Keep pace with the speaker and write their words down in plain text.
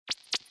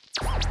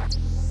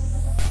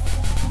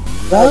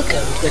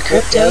Welcome to the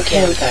Crypto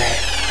Campfire.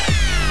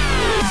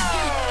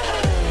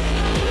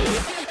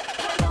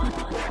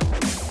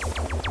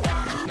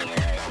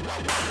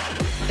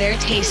 They're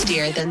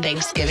tastier than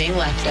Thanksgiving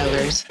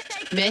leftovers.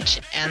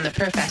 Mitch and the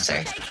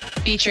Professor,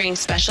 featuring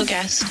special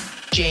guest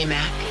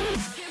JMACK.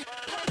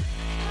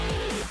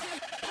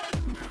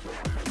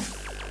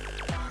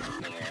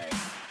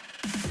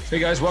 Hey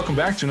guys, welcome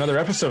back to another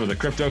episode of the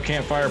Crypto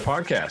Campfire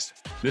podcast.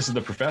 This is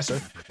the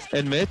Professor.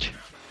 And Mitch.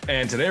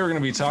 And today we're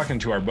going to be talking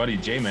to our buddy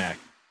JMACK.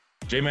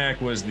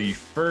 JMACK was the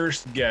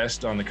first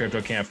guest on the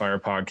Crypto Campfire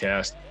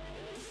podcast.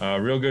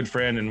 A real good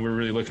friend, and we're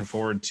really looking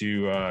forward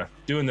to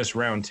doing this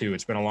round two.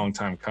 It's been a long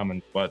time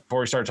coming. But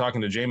before we start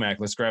talking to JMACK,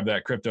 let's grab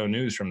that crypto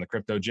news from the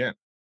Crypto Gent.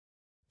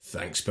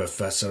 Thanks,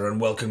 Professor,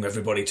 and welcome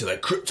everybody to the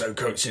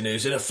cryptocurrency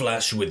news in a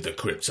flash with the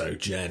Crypto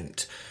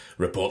Gent.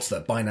 Reports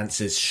that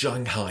Binance's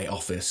Shanghai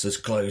office has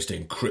closed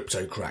in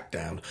crypto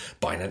crackdown.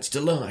 Binance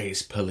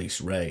denies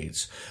police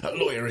raids. A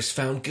lawyer is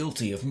found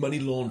guilty of money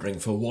laundering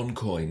for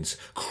OneCoin's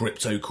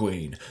Crypto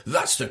Queen.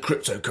 That's the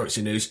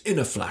cryptocurrency news in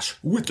a flash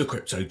with the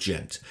Crypto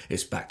Gent.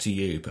 It's back to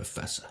you,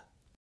 Professor.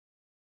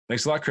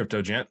 Thanks a lot,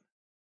 Crypto Gent.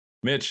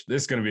 Mitch,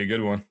 this is going to be a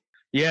good one.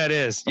 Yeah, it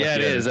is. Yeah,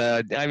 it is.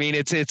 I mean,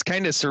 it's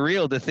kind of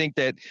surreal to think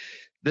that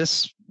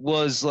this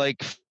was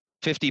like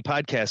 50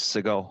 podcasts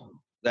ago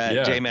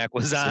that JMACK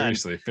was on.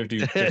 Seriously,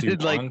 50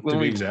 like when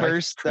we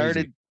first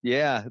started.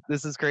 Yeah,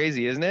 this is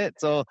crazy, isn't it?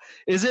 So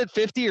is it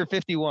 50 or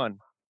 51?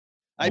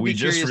 I'd be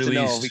curious to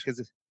know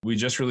because we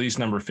just released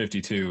number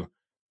 52.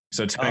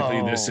 So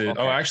technically this is,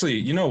 actually,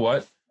 you know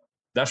what?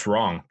 That's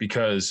wrong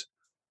because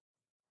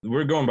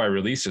we're going by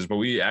releases, but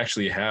we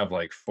actually have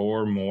like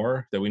 4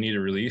 more that we need to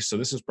release. So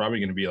this is probably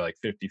going to be like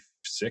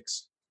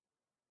 56.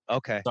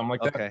 Okay. Something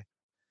like that. Okay.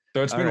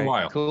 So it's been a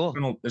while.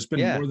 Cool. It's been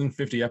more than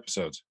 50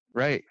 episodes.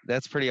 Right.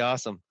 That's pretty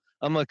awesome.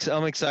 I'm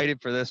excited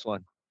for this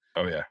one.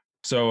 Oh yeah.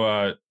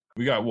 So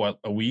we got what,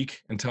 a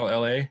week until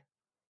LA?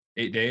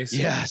 8 days?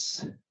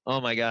 Yes. Oh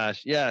my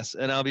gosh. Yes.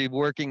 And I'll be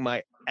working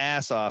my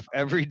ass off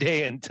every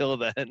day until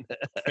then.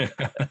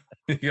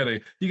 you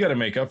gotta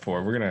make up for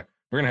it. We're gonna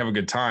have a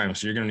good time.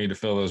 So you're gonna need to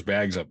fill those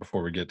bags up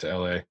before we get to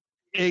LA.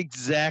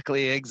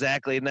 Exactly.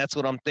 And that's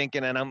what I'm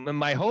thinking. And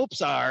my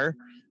hopes are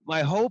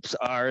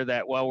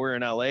that while we're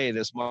in LA,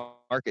 this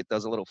market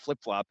does a little flip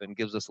flop and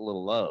gives us a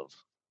little love.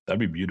 That'd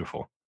be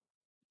beautiful.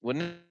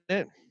 Wouldn't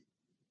it?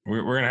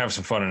 We're going to have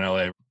some fun in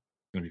LA. It's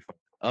going to be fun.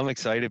 I'm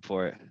excited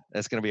for it.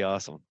 That's going to be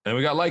awesome. And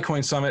we got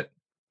Litecoin Summit.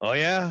 Oh,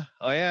 yeah.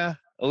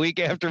 A week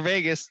after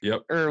Vegas.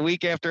 Yep. Or a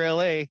week after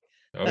LA.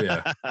 Oh,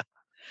 yeah.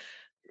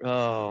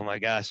 Oh, my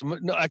gosh.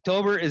 No,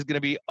 October is going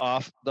to be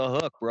off the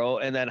hook, bro.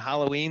 And then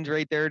Halloween's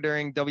right there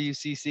during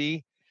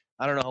WCC.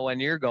 I don't know when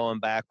you're going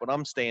back, but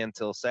I'm staying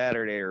till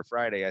Saturday or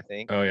Friday, I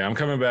think. Oh, yeah. I'm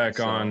coming back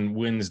on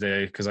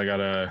Wednesday because I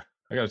gotta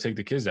take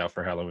the kids out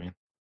for Halloween.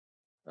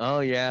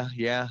 Oh, yeah.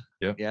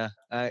 Yep. Yeah.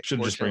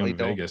 Should just bring them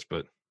to Vegas,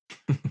 but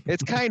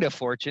it's kind of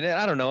fortunate.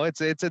 I don't know. It's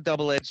a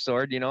double-edged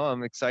sword. You know,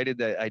 I'm excited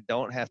that I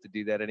don't have to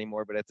do that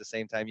anymore, but at the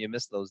same time, you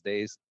miss those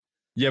days.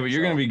 Yeah, but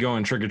you're going to be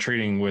going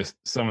trick-or-treating with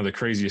some of the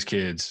craziest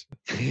kids.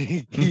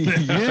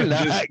 You're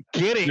not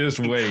kidding. Just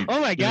wait. Oh,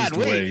 my God.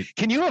 Wait.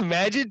 Can you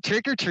imagine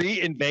trick-or-treat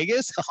in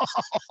Vegas?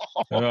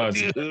 Oh,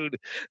 dude.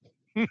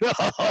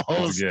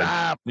 No,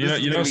 stop.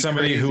 You know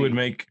somebody crazy. Who would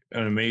make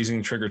an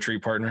amazing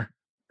trick-or-treat partner?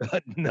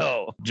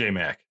 No.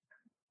 JMACK.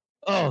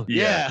 Oh,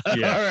 yeah. All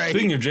right.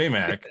 Speaking of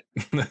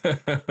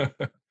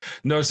JMACK.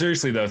 No,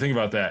 seriously, though. Think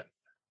about that.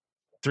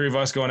 3 of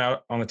us going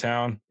out on the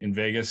town in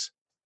Vegas,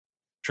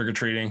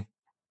 trick-or-treating.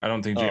 I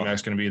don't think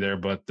JMACK's going to be there,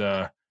 but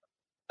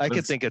I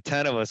could think of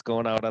 10 of us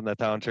going out on the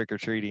town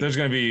trick-or-treating. There's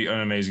going to be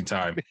an amazing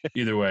time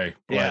either way.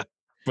 Yeah.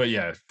 But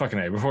yeah, fucking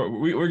A. Before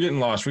we're getting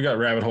lost. We got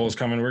rabbit holes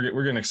coming. We're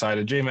getting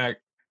excited. JMACK,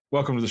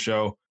 welcome to the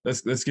show.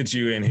 Let's get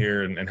you in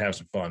here and have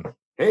some fun.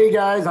 Hey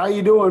guys, how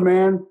you doing,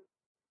 man?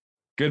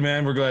 Good,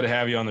 man. We're glad to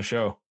have you on the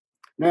show.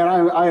 Man,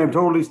 I am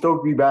totally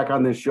stoked to be back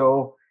on this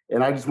show,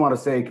 and I just want to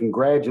say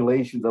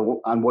congratulations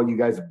on what you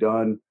guys have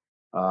done.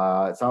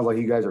 It sounds like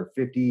you guys are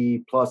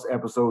 50 plus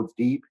episodes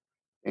deep,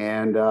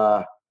 and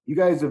you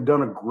guys have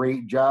done a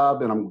great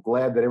job, and I'm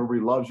glad that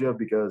everybody loves you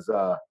because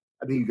I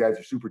think you guys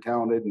are super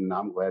talented, and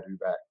I'm glad to be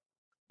back.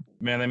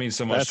 Man, that means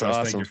so much to us.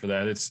 Awesome. Thank you for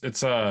that.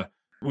 It's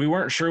we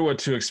weren't sure what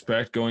to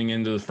expect going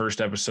into the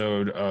first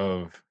episode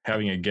of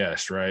having a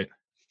guest, right?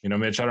 You know,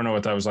 Mitch, I don't know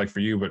what that was like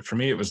for you, but for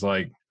me, it was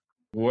like,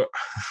 what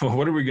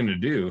are we going to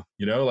do?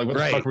 You know, like what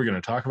the fuck are we going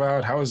to talk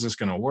about? How is this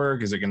going to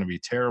work? Is it going to be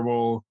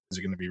terrible? Is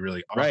it going to be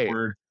really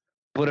awkward? Right.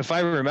 But if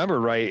I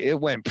remember right,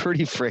 it went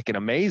pretty freaking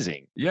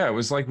amazing. Yeah, it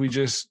was like we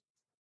just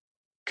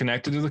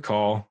connected to the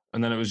call,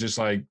 and then it was just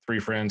like 3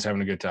 friends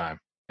having a good time,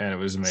 and it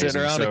was amazing.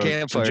 Sitting around a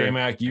campfire. So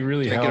JMACK, you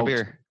really helped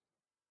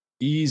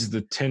ease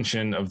the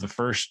tension of the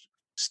first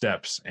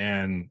steps,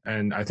 and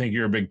I think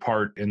you're a big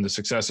part in the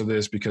success of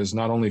this because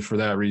not only for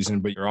that reason,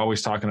 but you're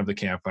always talking of the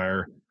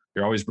campfire.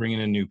 You're always bringing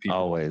in new people.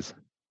 Always.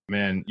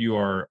 Man, you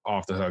are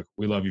off the hook.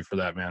 We love you for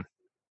that, man.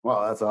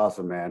 Well, that's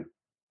awesome, man.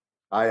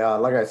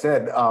 Like I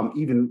said,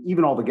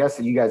 even all the guests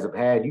that you guys have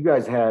had, you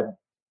guys had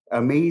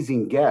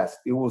amazing guests.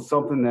 It was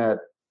something that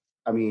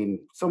I mean,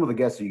 some of the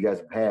guests that you guys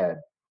have had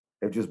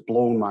have just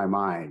blown my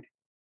mind.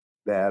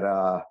 That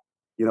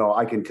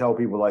I can tell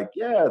people like,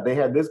 yeah, they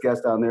had this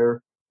guest on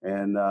there,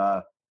 and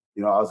I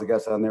was a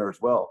guest on there as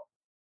well.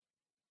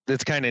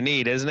 That's kind of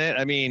neat, isn't it?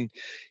 I mean,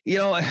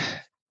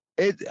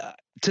 it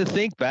to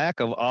think back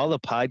of all the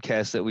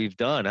podcasts that we've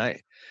done,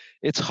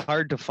 it's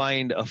hard to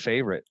find a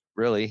favorite,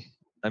 really.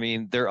 I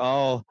mean, they're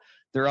all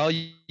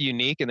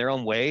unique in their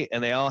own way,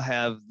 and they all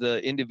have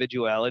the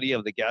individuality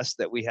of the guests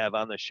that we have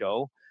on the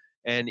show,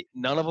 and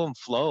none of them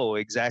flow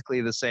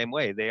exactly the same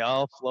way. They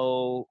all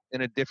flow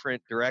in a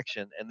different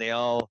direction, and they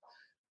all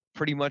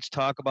pretty much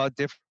talk about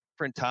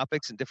different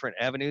topics and different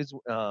avenues,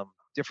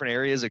 different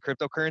areas of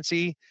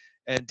cryptocurrency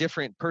and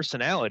different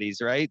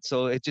personalities, right?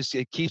 So it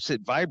keeps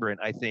it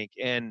vibrant, I think.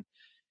 And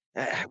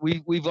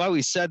we've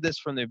always said this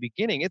from the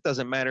beginning. It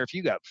doesn't matter if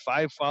you got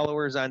 5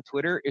 followers on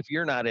Twitter, if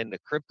you're not into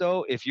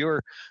crypto, if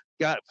you're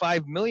got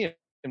 5 million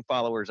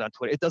followers on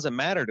Twitter, it doesn't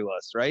matter to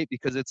us, right?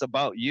 Because it's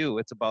about you.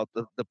 It's about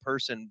the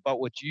person, about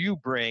what you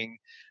bring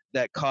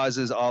that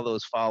causes all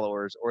those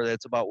followers, or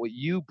that's about what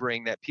you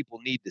bring that people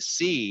need to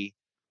see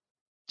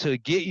to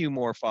get you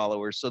more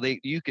followers so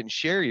you can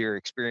share your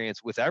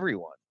experience with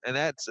everyone. And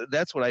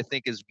that's what I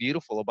think is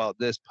beautiful about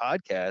this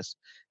podcast,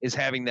 is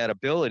having that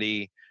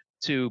ability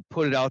to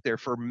put it out there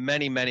for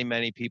many, many,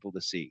 many people to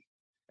see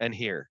and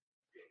hear.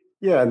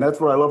 Yeah, and that's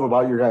what I love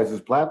about your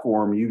guys'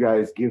 platform. You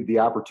guys give the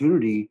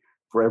opportunity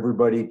for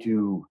everybody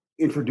to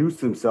introduce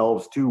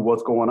themselves to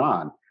what's going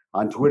on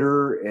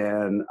Twitter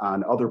and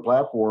on other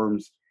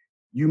platforms.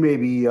 You may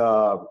be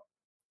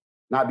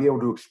not be able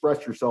to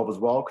express yourself as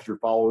well because you're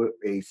following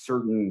a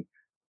certain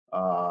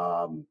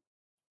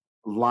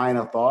line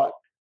of thought.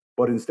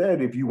 But instead,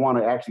 if you want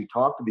to actually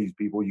talk to these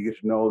people, you get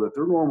to know that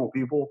they're normal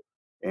people,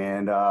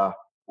 and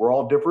we're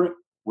all different,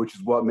 which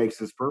is what makes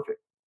this perfect.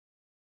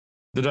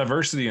 The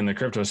diversity in the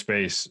crypto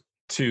space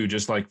too,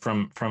 just like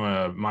from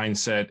a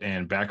mindset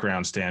and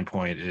background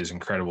standpoint, is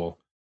incredible.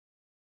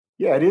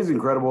 Yeah, it is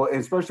incredible,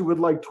 especially with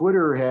like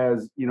Twitter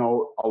has,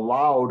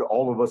 allowed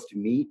all of us to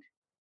meet.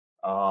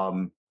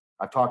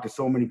 I've talked to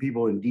so many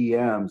people in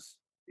DMs.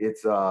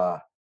 It's a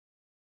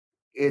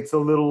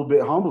little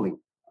bit humbling.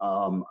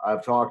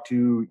 I've talked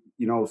to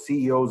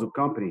CEOs of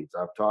companies.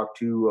 I've talked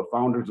to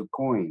founders of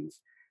coins.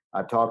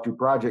 I've talked to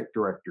project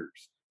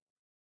directors,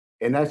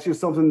 and that's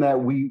just something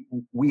that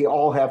we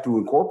all have to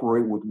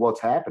incorporate with what's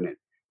happening.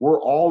 We're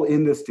all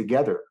in this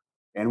together,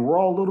 and we're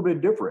all a little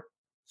bit different.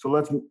 So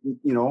let's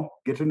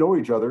get to know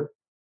each other,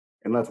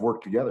 and let's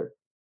work together.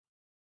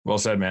 Well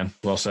said, man.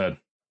 Well said.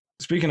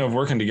 Speaking of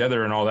working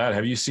together and all that,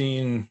 have you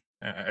seen,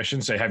 I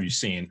shouldn't say have you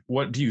seen,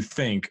 what do you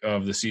think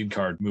of the seed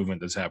card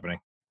movement that's happening?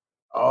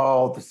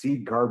 Oh, the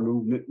seed card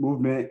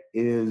movement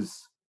is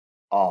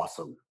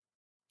awesome.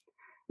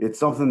 It's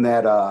something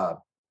that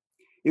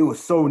it was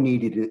so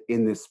needed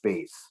in this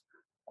space.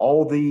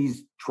 All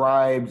these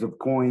tribes of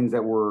coins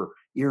that were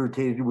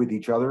irritated with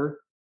each other,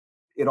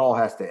 it all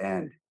has to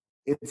end.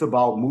 It's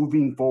about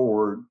moving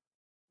forward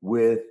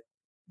with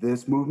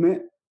this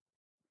movement,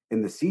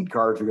 and the seed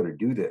cards are going to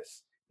do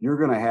this. You're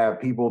going to have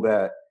people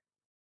that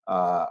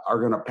are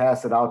going to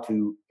pass it out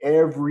to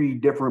every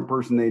different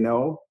person they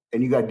know,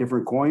 and you got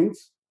different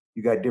coins,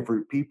 you got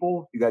different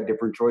people, you got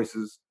different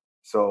choices.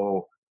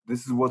 So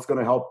this is what's going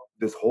to help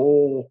this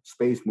whole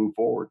space move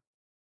forward.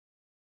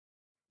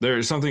 There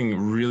is something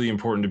really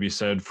important to be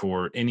said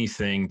for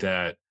anything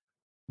that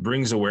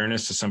brings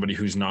awareness to somebody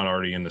who's not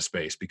already in the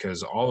space,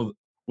 because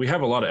we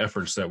have a lot of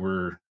efforts that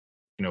we're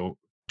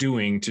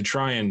doing to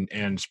try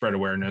and spread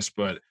awareness,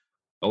 but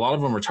a lot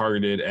of them are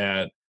targeted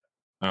at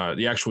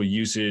the actual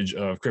usage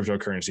of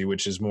cryptocurrency,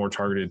 which is more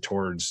targeted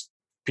towards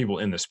people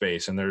in the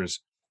space. And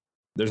there's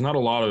not a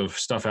lot of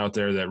stuff out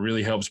there that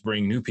really helps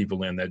bring new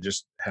people in that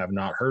just have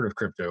not heard of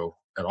crypto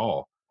at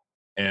all.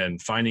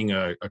 And finding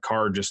a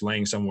card just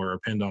laying somewhere or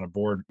pinned on a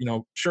board,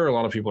 sure, a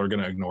lot of people are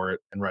going to ignore it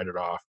and write it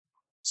off.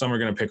 Some are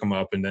going to pick them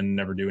up and then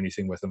never do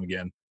anything with them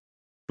again.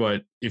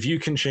 But if you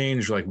can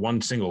change like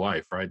one single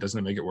life, right, doesn't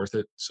it make it worth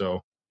it?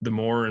 So the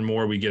more and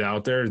more we get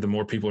out there, the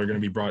more people are going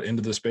to be brought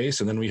into the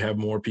space. And then we have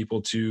more people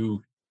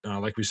to,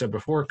 like we said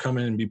before, come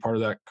in and be part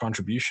of that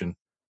contribution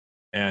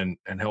and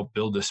help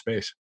build this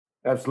space.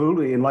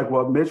 Absolutely. And like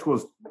what Mitch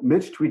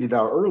tweeted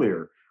out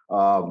earlier,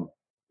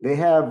 they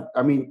have,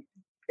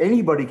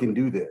 anybody can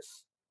do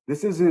this.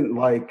 This isn't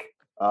like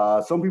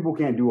some people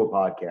can't do a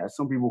podcast.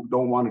 Some people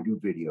don't want to do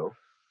video.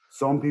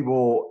 Some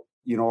people,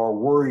 are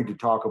worried to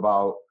talk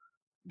about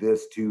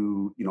this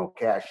to,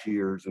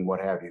 cashiers and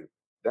what have you.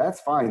 That's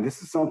fine.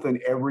 This is something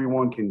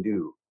everyone can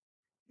do.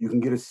 You can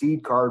get a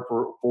seed card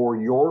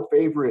for your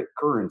favorite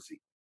currency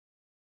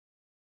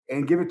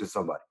and give it to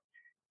somebody.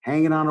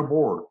 Hang it on a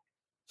board.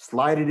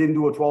 Slide it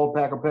into a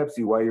 12-pack of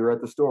Pepsi while you're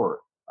at the store.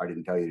 I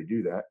didn't tell you to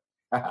do that.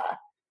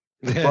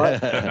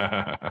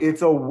 But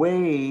it's a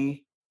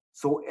way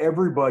so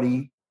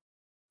everybody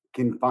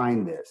can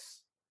find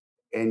this.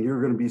 And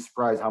you're going to be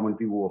surprised how many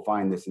people will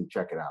find this and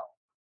check it out.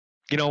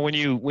 When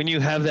you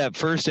have that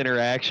first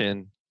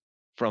interaction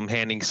from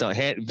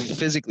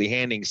physically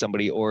handing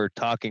somebody or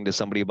talking to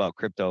somebody about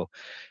crypto,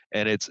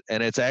 and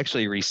it's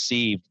actually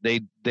received.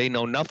 They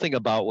know nothing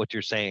about what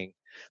you're saying.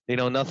 They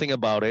know nothing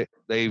about it.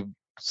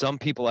 Some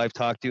people I've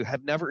talked to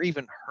have never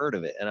even heard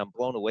of it, and I'm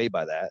blown away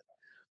by that.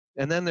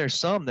 And then there's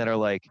some that are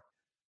like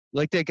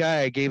that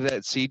guy I gave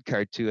that seed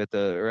card to at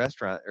the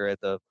restaurant or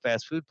at the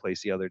fast food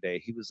place the other day.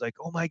 He was like,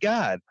 "Oh my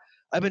God,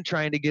 I've been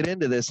trying to get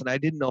into this and I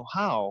didn't know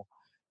how."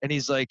 And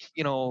he's like,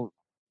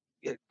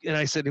 and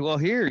I said, well,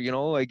 here,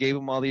 I gave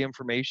him all the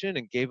information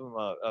and gave him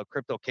a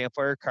Crypto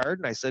Campfire card.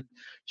 And I said,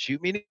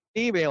 shoot me an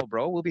email,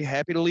 bro. We'll be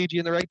happy to lead you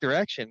in the right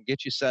direction,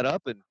 get you set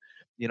up and,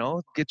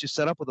 get you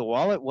set up with a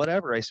wallet,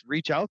 whatever. I said,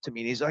 reach out to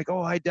me. And he's like,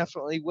 oh, I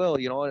definitely will.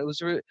 It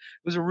was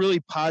a really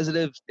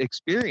positive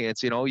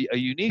experience, a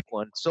unique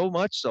one. So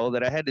much so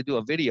that I had to do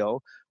a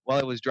video while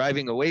I was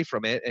driving away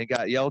from it and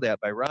got yelled at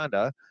by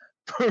Rhonda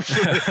for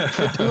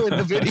doing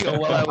the video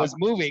while I was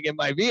moving in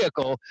my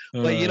vehicle.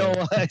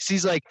 But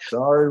she's like,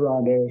 sorry,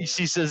 Rhonda.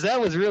 She says, that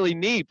was really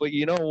neat, but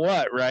you know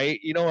what, right?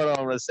 You know what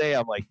I'm going to say?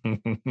 I'm like,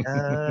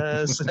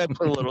 yes. I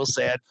put a little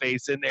sad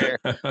face in there.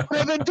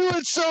 I've been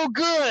doing so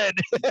good.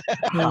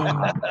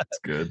 That's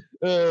good.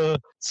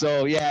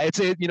 So yeah,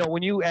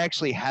 when you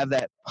actually have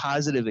that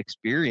positive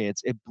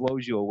experience, it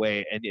blows you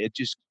away and it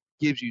just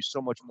gives you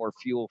so much more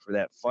fuel for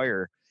that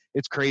fire.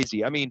 It's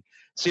crazy. I mean,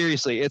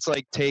 seriously, it's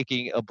like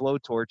taking a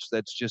blowtorch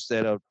that's just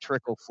at a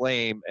trickle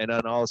flame, and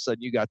then all of a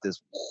sudden you got this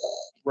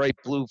bright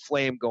blue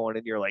flame going,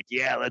 and you're like,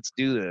 yeah, let's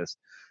do this.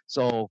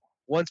 So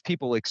once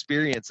people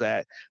experience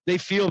that, they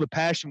feel the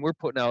passion we're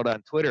putting out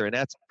on Twitter, and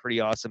that's pretty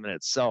awesome in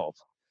itself.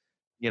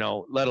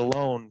 Let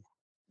alone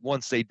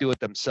once they do it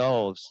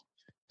themselves,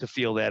 to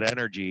feel that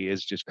energy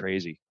is just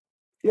crazy.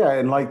 Yeah,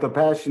 and like the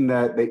passion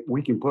that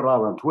we can put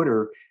out on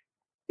Twitter,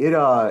 it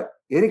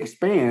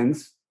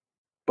expands.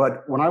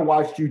 But when I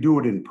watched you do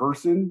it in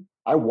person,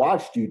 I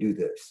watched you do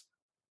this.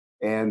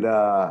 And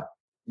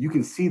you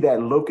can see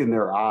that look in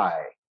their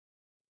eye,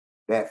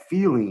 that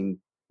feeling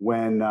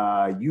when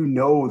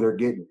they're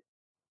getting it.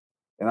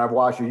 And I've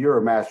watched you. You're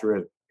a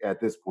master at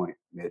this point,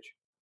 Mitch.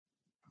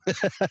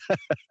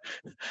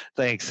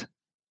 Thanks.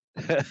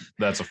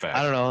 That's a fact.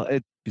 I don't know.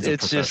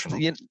 It's just,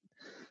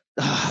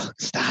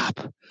 stop.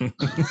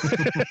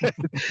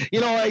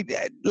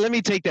 Let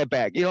me take that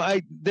back.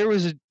 There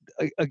was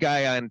a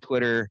guy on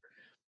Twitter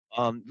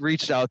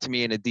reached out to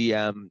me in a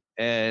DM,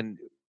 and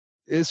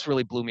this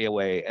really blew me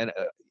away. And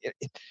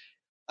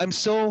I'm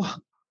so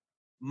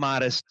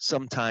modest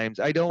sometimes.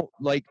 I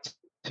like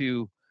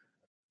to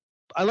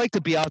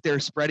be out there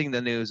spreading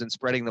the news and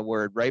spreading the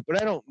word, right?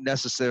 But I don't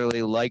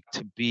necessarily like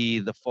to be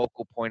the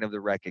focal point of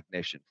the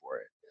recognition for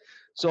it.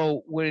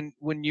 So when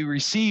you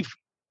receive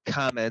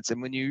comments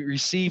and when you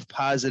receive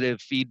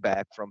positive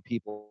feedback from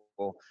people,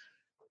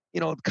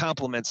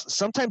 compliments,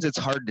 sometimes it's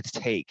hard to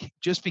take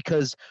just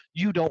because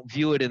you don't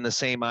view it in the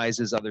same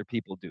eyes as other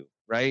people do,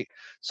 right?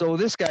 So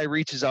this guy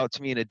reaches out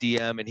to me in a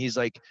DM and he's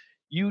like,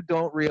 you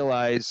don't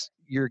realize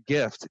your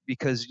gift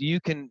because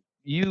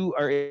you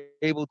are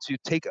able to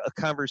take a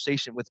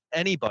conversation with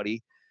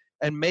anybody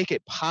and make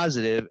it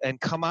positive and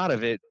come out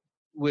of it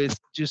with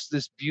just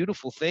this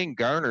beautiful thing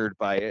garnered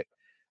by it.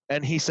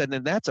 And he said,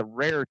 and that's a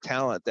rare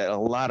talent that a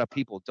lot of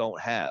people don't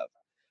have.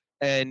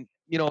 And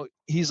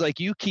he's like,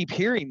 you keep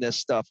hearing this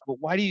stuff, but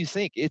why do you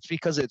think? It's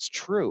because it's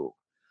true.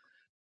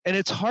 And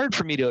it's hard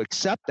for me to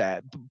accept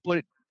that,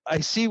 but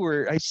I see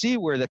where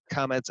the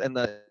comments and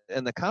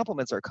the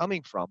compliments are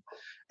coming from.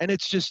 And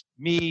it's just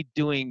me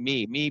doing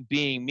me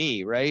being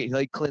me, right?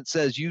 Like Clint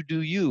says, you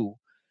do you.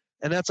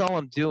 And that's all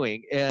I'm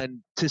doing. And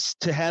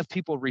to have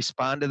people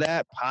respond to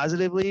that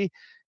positively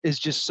is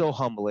just so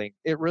humbling.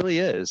 It really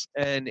is.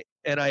 And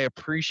I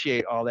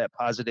appreciate all that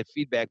positive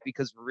feedback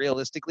because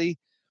realistically,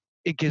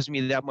 it gives me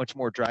that much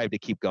more drive to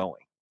keep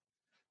going.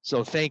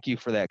 So thank you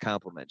for that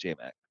compliment,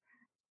 JMACK.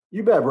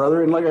 You bet,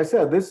 brother. And like I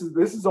said, this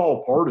is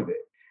all part of it.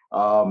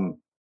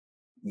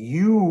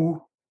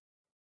 You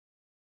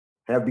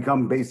have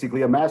become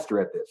basically a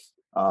master at this.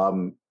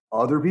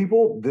 Other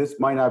people, this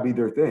might not be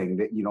their thing.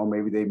 That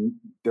maybe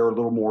they're a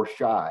little more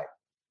shy.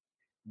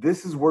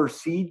 This is where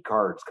seed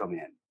cards come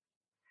in.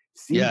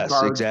 Seed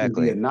cards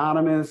exactly. can be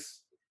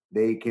anonymous.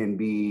 They can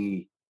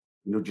be,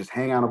 just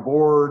hang on a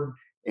board,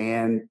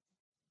 and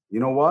you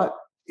know what?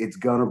 It's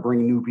gonna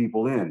bring new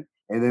people in,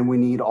 and then we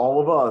need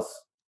all of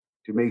us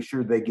to make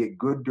sure they get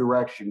good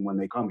direction when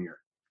they come here.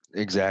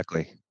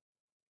 Exactly.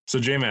 So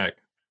JMACK.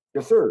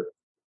 Yes, sir.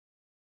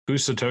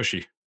 Who's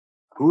Satoshi?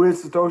 Who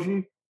is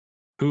Satoshi?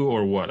 Who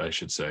or what, I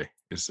should say,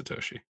 is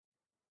Satoshi?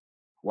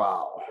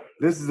 Wow,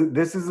 this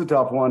is a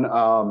tough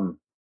one.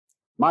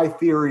 My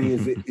theory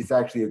is it's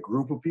actually a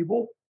group of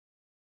people,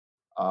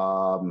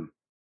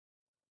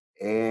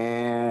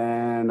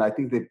 and I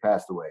think they've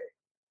passed away.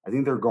 I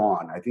think they're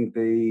gone. I think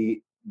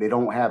they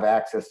don't have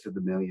access to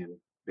the million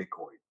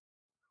Bitcoin.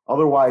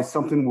 Otherwise,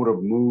 something would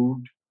have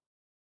moved,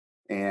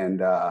 and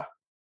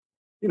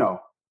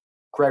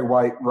Craig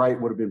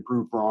Wright would have been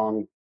proved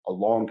wrong a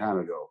long time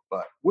ago.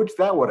 But which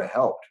that would have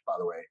helped, by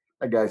the way.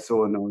 That guy's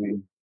so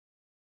annoying.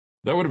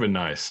 That would have been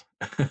nice.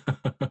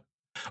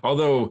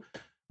 Although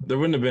there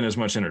wouldn't have been as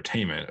much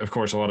entertainment. Of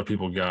course, a lot of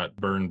people got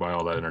burned by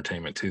all that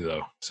entertainment too,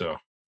 though. So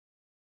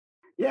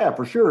yeah,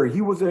 for sure.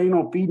 He was,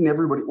 feeding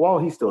everybody. Well,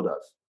 he still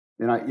does.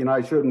 And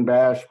I shouldn't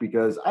bash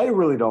because I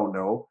really don't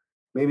know.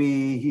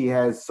 Maybe he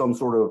has some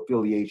sort of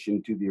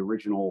affiliation to the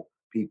original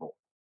people.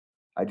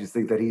 I just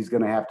think that he's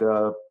going to have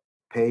to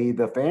pay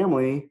the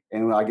family,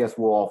 and I guess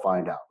we'll all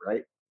find out,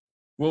 right?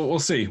 Well, we'll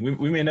see.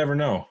 We may never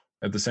know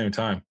at the same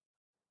time.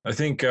 I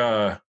think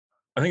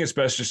it's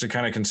best just to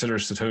kind of consider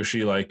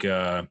Satoshi like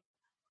a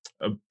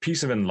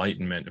piece of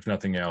enlightenment, if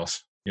nothing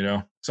else.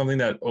 Something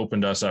that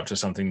opened us up to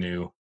something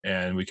new,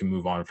 and we can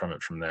move on from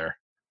it from there,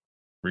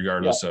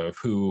 regardless of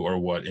who or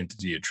what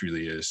entity it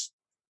truly is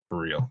for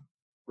real.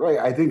 Right.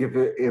 I think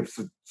if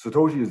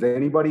Satoshi is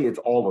anybody, it's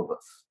all of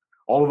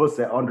us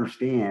that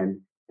understand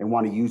and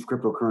want to use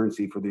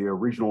cryptocurrency for the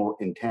original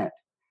intent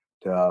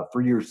to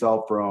free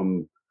yourself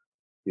from,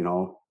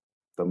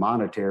 the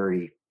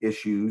monetary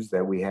issues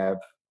that we have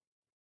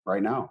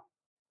right now.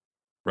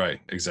 Right.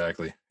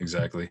 Exactly. It's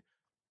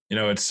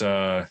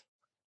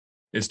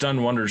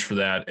done wonders for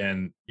that.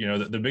 And,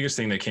 the biggest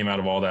thing that came out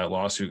of all that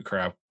lawsuit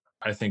crap,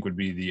 I think, would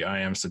be the I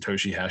am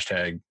Satoshi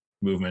hashtag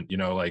movement,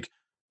 like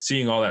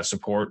seeing all that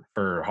support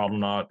for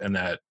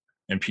HODLNOT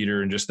and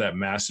Peter, and just that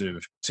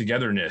massive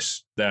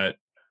togetherness that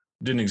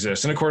didn't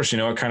exist. And of course,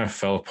 it kind of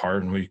fell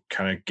apart, and we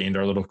kind of gained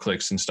our little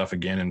cliques and stuff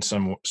again in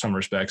some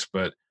respects,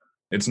 but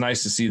it's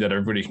nice to see that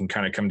everybody can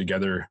kind of come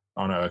together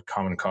on a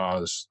common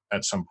cause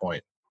at some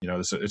point.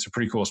 It's a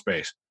pretty cool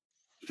space.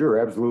 Sure.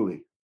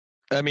 Absolutely.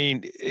 I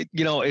mean,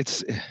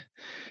 it's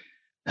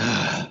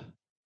Satoshi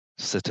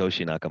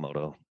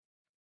Nakamoto.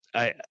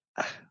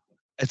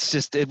 It's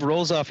just, it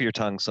rolls off your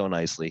tongue so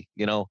nicely,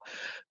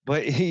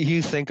 but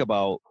you think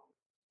about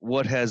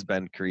what has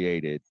been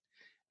created,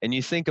 and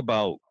you think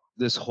about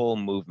this whole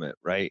movement,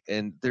 right?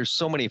 And there's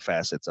so many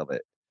facets of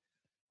it.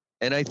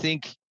 And I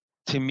think,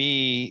 to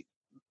me,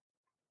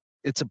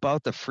 it's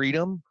about the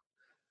freedom,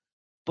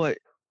 but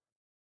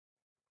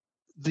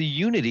the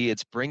unity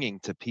it's bringing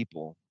to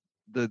people,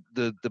 the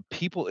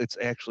people it's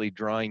actually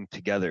drawing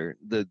together,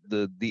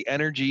 the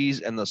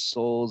energies and the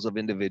souls of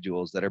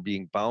individuals that are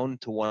being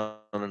bound to one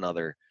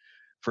another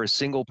for a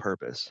single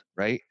purpose,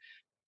 right?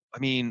 I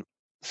mean,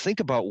 think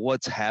about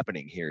what's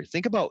happening here.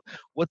 Think about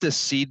what this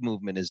seed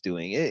movement is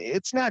doing.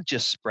 It's not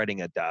just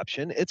spreading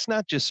adoption. It's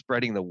not just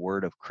spreading the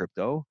word of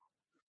crypto.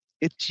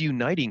 It's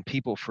uniting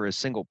people for a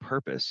single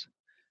purpose.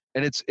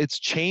 And it's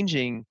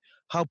changing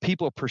how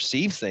people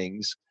perceive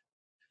things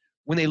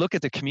when they look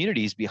at the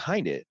communities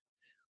behind it.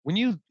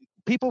 When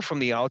people from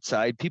the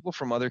outside, people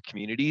from other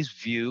communities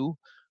view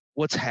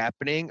what's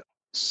happening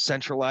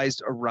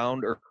centralized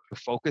around, or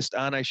focused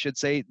on, I should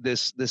say,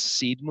 this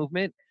seed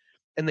movement,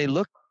 and they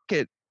look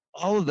at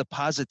all of the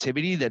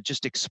positivity that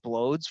just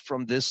explodes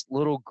from this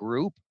little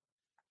group,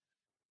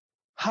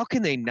 how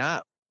can they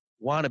not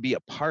want to be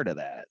a part of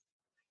that?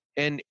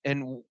 And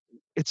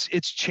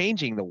it's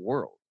changing the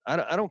world.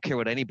 I don't care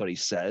what anybody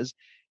says.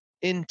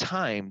 In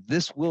time,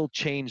 this will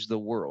change the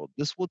world.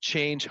 This will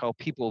change how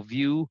people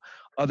view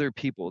other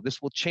people.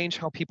 This will change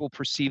how people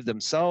perceive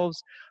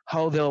themselves,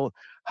 how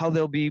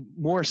they'll be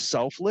more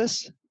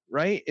selfless,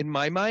 right? In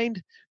my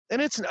mind.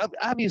 And it's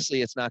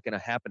obviously it's not going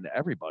to happen to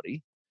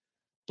everybody,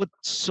 but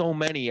so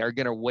many are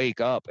going to wake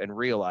up and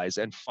realize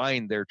and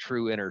find their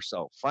true inner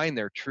self, find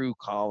their true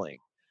calling.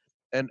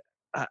 And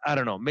I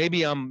don't know,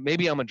 maybe I'm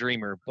a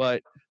dreamer,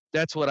 but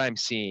that's what I'm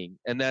seeing,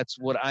 and that's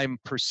what I'm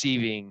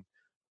perceiving,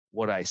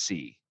 what I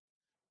see.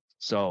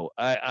 So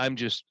I'm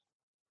just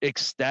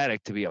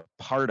ecstatic to be a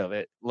part of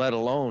it, let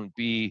alone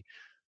be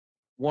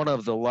one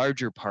of the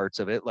larger parts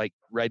of it, like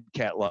Red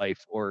Cat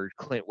Life or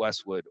Clint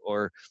Westwood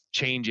or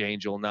Change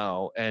Angel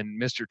now,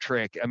 and Mr.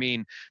 Trick. I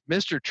mean,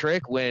 Mr.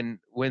 Trick, when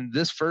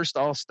this first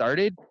all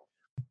started,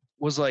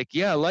 was like,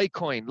 yeah,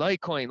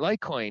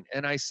 Litecoin.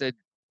 And I said,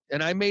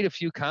 and I made a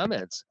few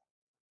comments,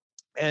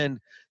 and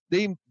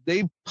they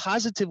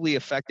positively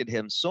affected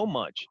him so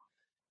much.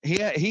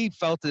 He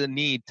felt the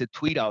need to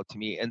tweet out to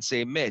me and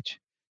say, Mitch,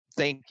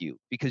 thank you,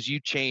 because you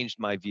changed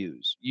my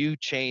views. You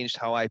changed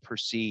how I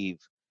perceive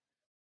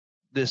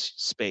this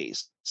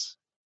space.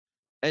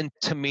 And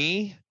to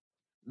me,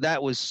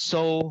 that was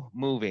so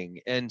moving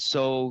and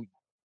so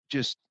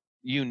just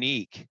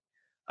unique.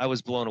 I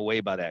was blown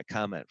away by that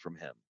comment from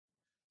him.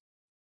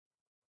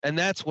 And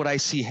that's what I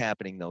see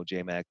happening, though,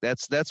 JMACK.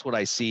 That's what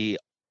I see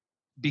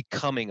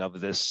becoming of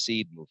this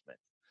seed movement.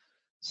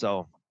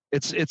 So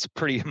it's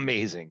pretty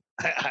amazing.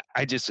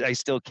 I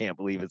still can't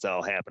believe it's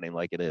all happening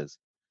like it is.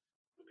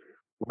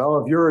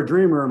 Well, if you're a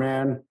dreamer,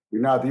 man,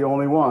 you're not the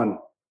only one,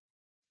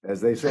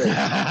 as they say.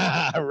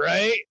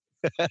 Right?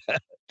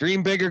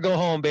 Dream bigger, go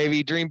home,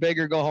 baby. Dream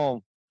bigger, go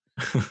home.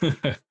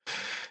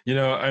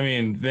 I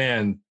mean,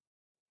 man,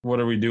 what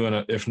are we doing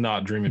if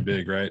not dreaming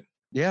big, right?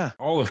 Yeah.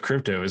 All of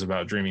crypto is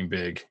about dreaming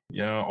big.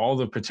 All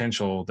the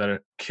potential that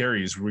it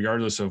carries,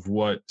 regardless of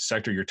what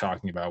sector you're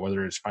talking about,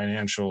 whether it's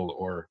financial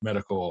or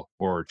medical,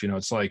 or,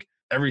 it's like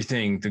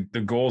everything,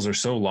 the goals are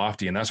so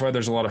lofty. And that's why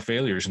there's a lot of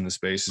failures in the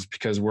space, is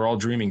because we're all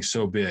dreaming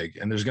so big,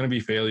 and there's going to be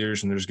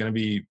failures and there's going to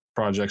be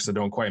projects that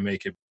don't quite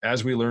make it.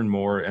 As we learn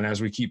more and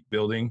as we keep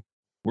building,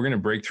 we're going to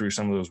break through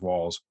some of those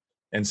walls,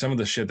 and some of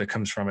the shit that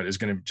comes from it is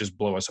going to just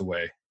blow us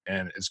away.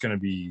 And it's going to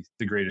be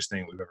the greatest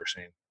thing we've ever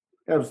seen.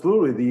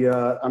 Absolutely.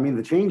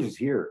 The change is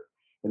here.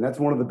 And that's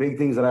one of the big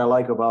things that I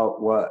like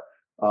about what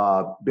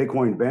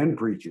Bitcoin Ben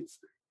preaches.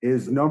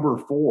 Is number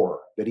 4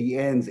 that he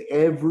ends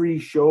every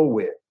show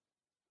with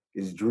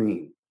is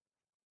dream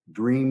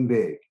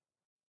big.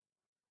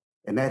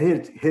 And that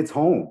hits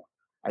home.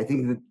 I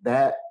think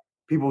that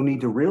people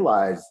need to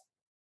realize,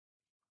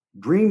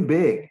 dream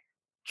big,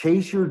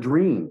 chase your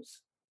dreams,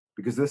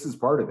 because this is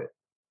part of it.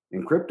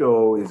 And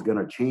crypto is going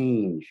to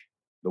change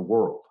the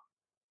world.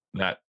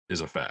 That is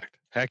a fact.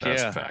 Heck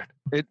That's yeah. a fact.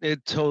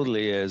 It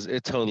totally is.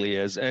 It totally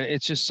is. And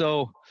it's just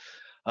so,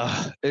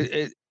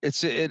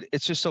 it's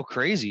just so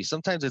crazy.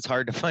 Sometimes it's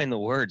hard to find the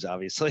words,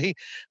 obviously.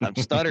 I'm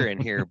stuttering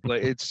here,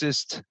 but it's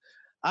just,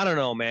 I don't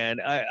know, man.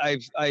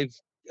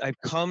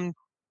 I've come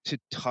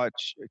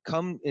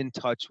in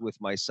touch with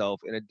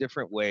myself in a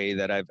different way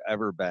that I've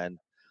ever been.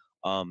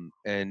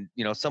 And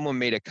someone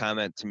made a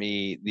comment to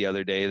me the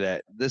other day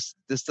that this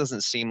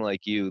doesn't seem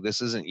like you.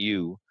 This isn't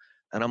you.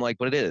 And I'm like,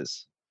 but it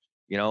is.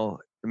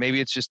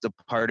 Maybe it's just a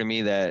part of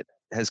me that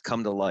has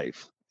come to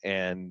life,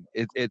 and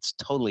it's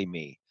totally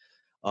me.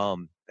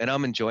 And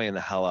I'm enjoying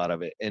the hell out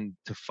of it. And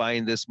to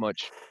find this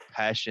much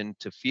passion,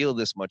 to feel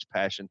this much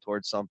passion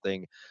towards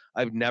something,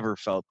 I've never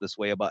felt this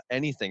way about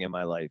anything in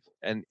my life.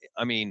 And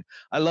I mean,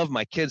 I love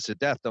my kids to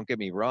death, don't get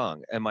me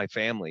wrong, and my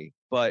family,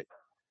 but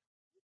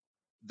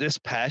this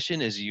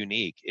passion is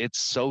unique. It's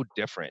so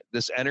different.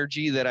 This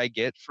energy that I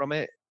get from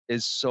it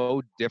is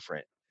so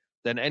different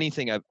than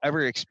anything I've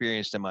ever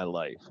experienced in my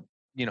life.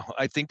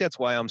 I think that's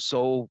why I'm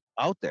so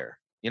out there.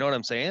 You know what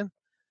I'm saying?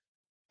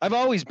 I've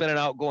always been an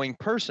outgoing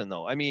person,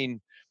 though. I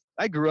mean,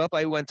 I grew up,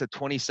 I went to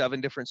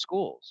 27 different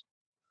schools.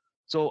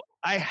 So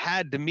I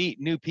had to meet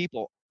new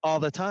people all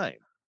the time.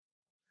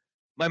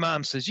 My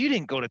mom says, you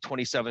didn't go to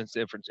 27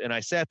 different. And I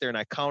sat there and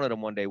I counted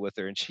them one day with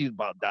her, and she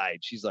about died.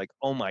 She's like,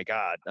 oh my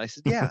God. And I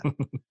said, yeah.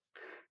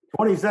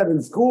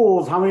 27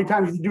 schools. How many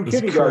times did you do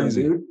kindergarten,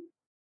 dude?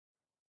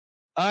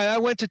 I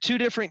went to two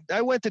different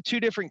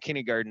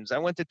kindergartens. I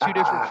went to two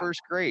different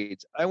first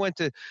grades. I went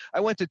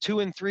to 2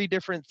 and 3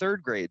 different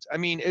third grades. I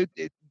mean,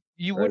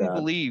 you wouldn't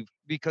believe,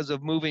 because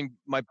of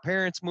my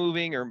parents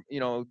moving, or,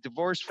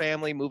 divorced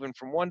family, moving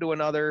from one to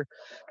another,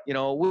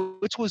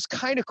 which was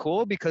kind of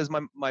cool, because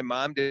my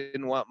mom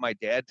didn't want my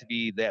dad to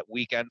be that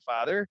weekend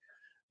father,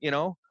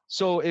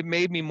 so it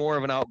made me more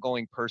of an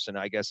outgoing person,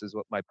 I guess, is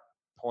what my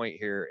point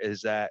here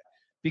is. That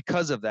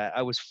because of that,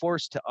 I was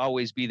forced to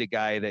always be the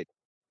guy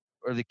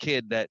or the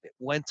kid that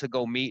went to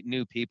go meet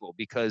new people,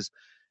 because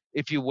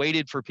if you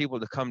waited for people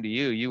to come to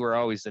you, you were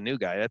always the new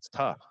guy. That's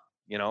tough,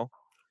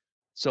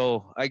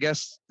 So I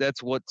guess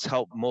that's what's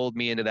helped mold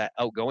me into that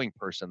outgoing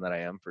person that I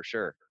am, for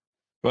sure.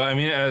 Well, I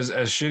mean, as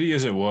shitty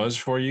as it was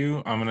for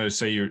you, I'm going to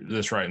say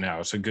this right now.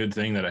 It's a good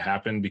thing that it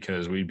happened,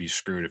 because we'd be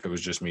screwed if it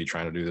was just me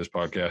trying to do this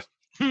podcast.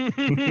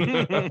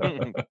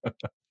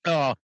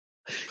 Oh,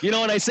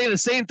 and I say the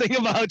same thing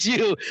about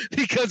you,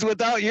 because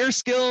without your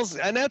skills,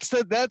 and that's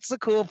the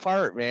cool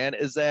part, man,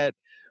 is that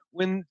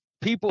when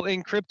people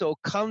in crypto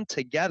come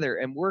together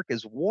and work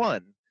as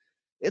one,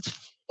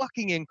 it's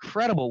fucking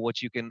incredible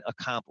what you can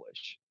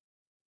accomplish.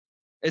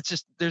 It's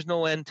just, there's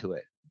no end to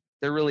it.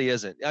 There really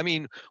isn't. I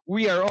mean,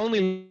 we are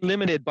only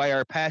limited by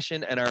our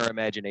passion and our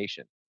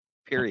imagination,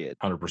 period.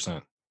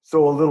 100%.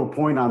 So a little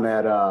point on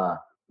that,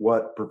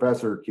 what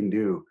Professor can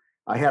do.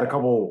 I had a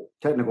couple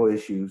technical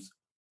issues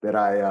that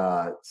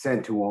I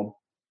sent to him,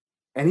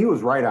 and he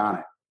was right on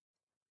it.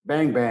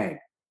 Bang, bang.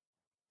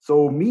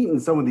 So meeting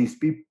some of these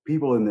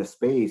people in this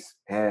space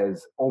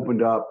has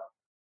opened up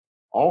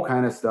all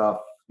kind of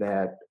stuff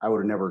that I would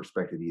have never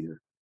expected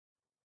either.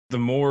 The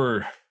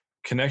more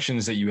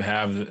connections that you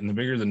have, and the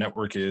bigger the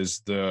network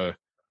is,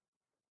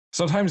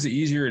 sometimes the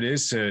easier it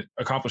is to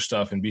accomplish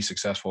stuff and be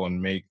successful and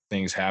make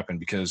things happen,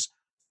 because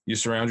you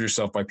surround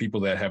yourself by people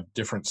that have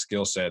different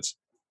skill sets,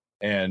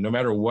 and no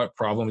matter what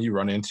problem you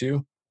run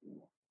into,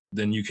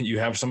 then you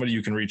have somebody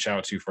you can reach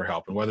out to for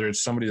help. And whether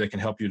it's somebody that can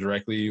help you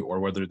directly, or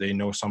whether they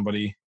know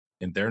somebody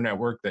in their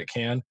network that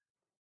can,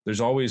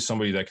 there's always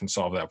somebody that can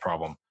solve that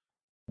problem.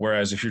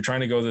 Whereas if you're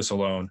trying to go this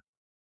alone,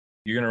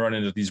 you're going to run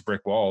into these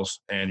brick walls,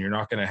 and you're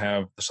not going to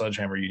have the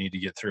sledgehammer you need to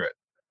get through it.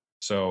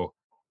 So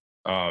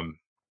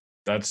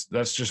that's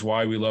just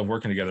why we love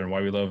working together, and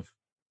why we love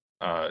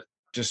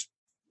just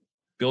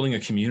building a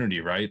community,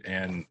 right?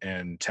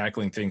 And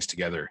tackling things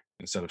together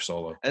instead of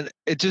solo. And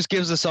it just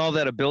gives us all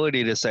that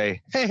ability to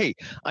say, hey,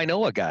 I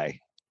know a guy.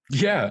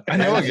 Yeah, I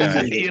know a guy.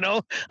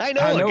 I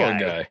know a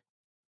guy.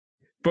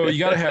 But you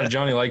got to have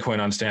Johnny Litecoin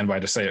on standby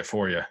to say it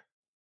for you.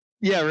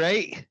 Yeah,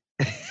 right?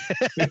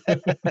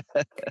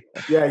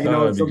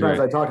 Yeah, sometimes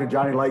I talk to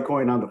Johnny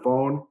Litecoin on the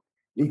phone.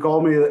 He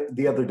called me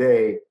the other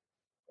day,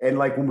 and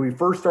like when we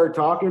first start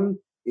talking,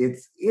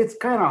 it's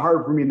kind of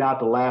hard for me not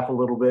to laugh a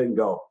little bit and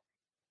go,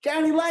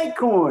 Johnny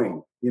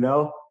Litecoin,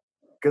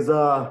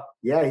 Because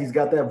yeah, he's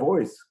got that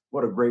voice.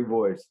 What a great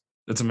voice.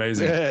 It's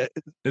amazing.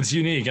 It's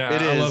unique.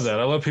 I love that.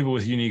 I love people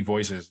with unique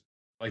voices.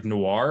 Like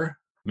Noir,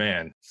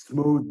 man.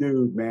 Smooth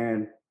dude,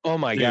 man. Oh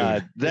my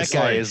God. That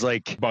guy is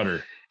like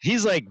butter.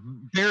 He's like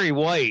Barry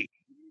White.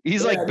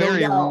 He's like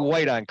Barry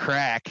White on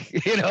crack.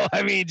 You know,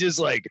 I mean, just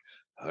like,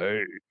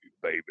 hey,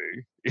 baby.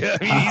 Yeah,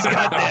 I mean, he's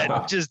got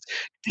that just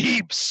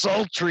deep,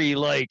 sultry,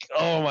 like,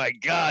 oh my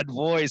God,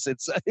 voice.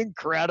 It's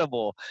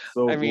incredible.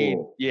 So I mean,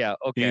 cool. yeah,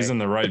 okay. He's in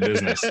the right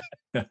business.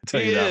 I'll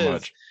tell you that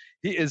much.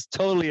 He is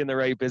totally in the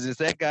right business.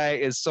 That guy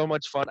is so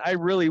much fun. I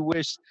really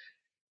wish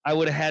I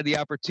would have had the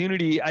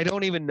opportunity. I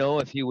don't even know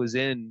if he was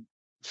in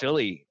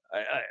Philly.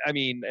 I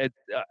mean,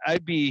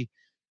 I'd be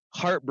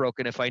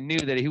heartbroken if I knew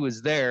that he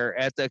was there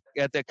at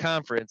the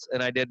conference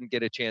and I didn't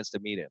get a chance to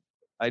meet him.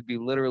 I'd be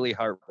literally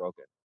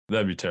heartbroken.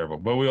 That'd be terrible.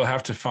 But we'll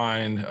have to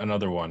find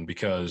another one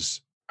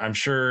because I'm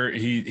sure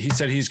he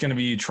said he's going to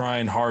be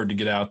trying hard to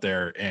get out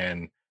there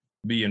and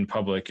be in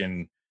public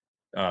and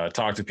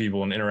talk to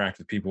people and interact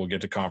with people,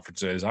 get to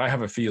conferences. I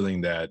have a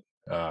feeling that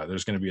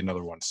there's going to be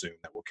another one soon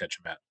that we'll catch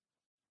him at.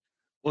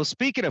 Well,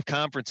 speaking of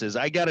conferences,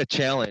 I got a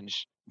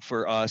challenge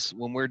for us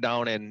when we're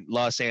down in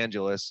Los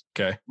Angeles.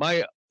 Okay.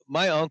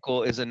 My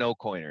uncle is a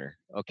no-coiner,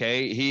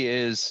 okay? He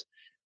is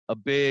a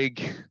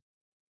big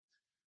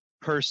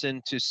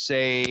person to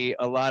say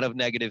a lot of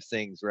negative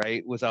things,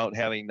 right, without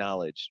having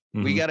knowledge.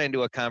 Mm-hmm. We got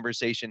into a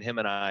conversation, him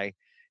and I,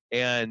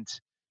 and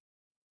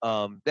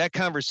that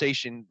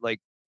conversation, like,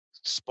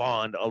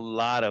 spawned a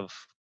lot of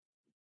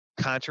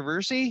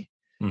controversy,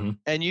 mm-hmm.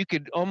 and you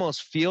could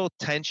almost feel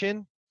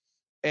tension.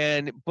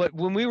 But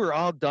when we were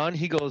all done,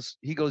 he goes,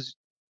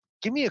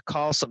 give me a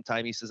call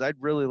sometime. He says, I'd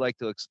really like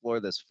to explore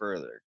this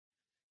further.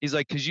 He's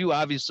like, because you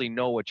obviously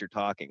know what you're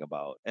talking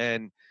about.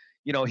 And,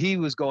 you know, he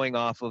was going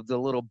off of the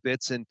little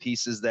bits and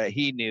pieces that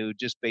he knew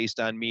just based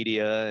on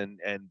media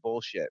and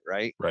bullshit,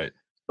 right? Right.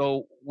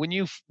 So when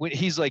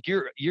he's like,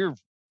 you're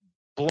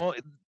blowing,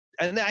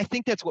 and I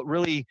think that's what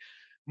really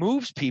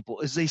moves people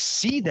is they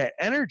see that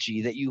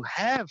energy that you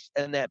have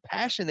and that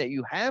passion that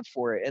you have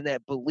for it and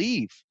that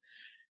belief.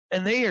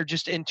 And they are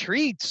just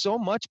intrigued so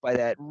much by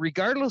that,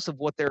 regardless of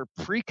what their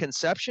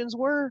preconceptions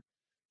were.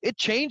 It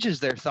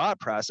changes their thought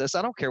process.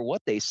 I don't care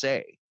what they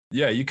say.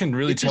 Yeah, you can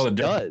really tell the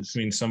difference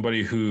between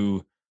somebody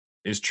who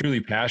is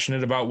truly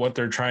passionate about what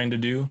they're trying to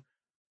do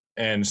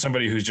and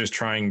somebody who's just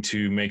trying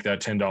to make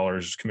that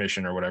 $10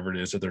 commission or whatever it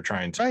is that they're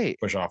trying to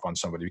push off on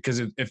somebody, because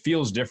it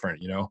feels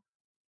different, you know?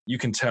 You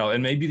can tell,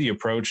 and maybe the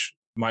approach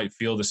might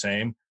feel the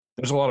same.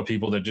 There's a lot of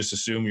people that just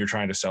assume you're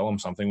trying to sell them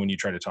something when you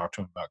try to talk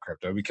to them about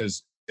crypto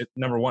because,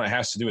 number one, it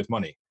has to do with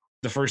money.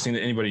 The first thing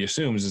that anybody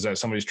assumes is that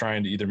somebody's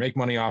trying to either make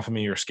money off of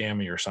me or scam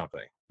me or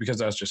something, because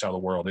that's just how the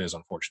world is,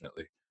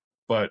 unfortunately.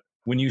 But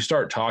when you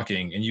start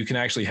talking and you can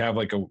actually have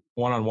like a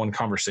one-on-one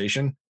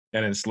conversation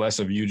and it's less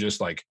of you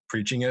just like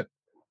preaching it,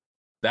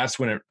 that's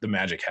when the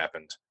magic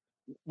happens.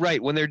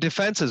 Right. When their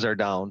defenses are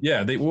down.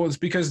 Yeah. It's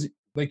because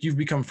like you've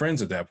become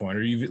friends at that point,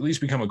 or you've at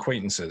least become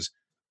acquaintances,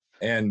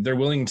 and they're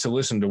willing to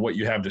listen to what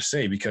you have to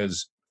say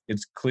because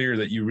it's clear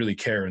that you really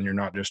care and you're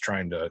not just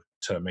trying to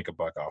make a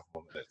buck off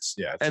of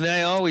them. And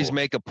I always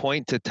make a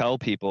point to tell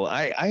people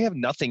I have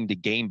nothing to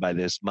gain by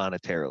this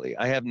monetarily.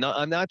 I'm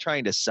not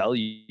trying to sell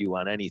you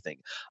on anything.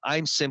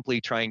 I'm simply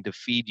trying to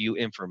feed you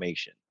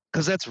information,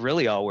 because that's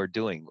really all we're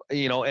doing,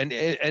 you know, and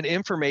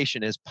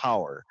information is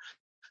power.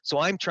 So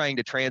I'm trying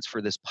to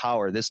transfer this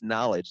power, this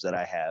knowledge that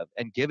I have,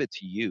 and give it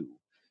to you,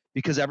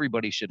 because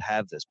everybody should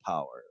have this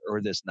power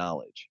or this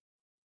knowledge.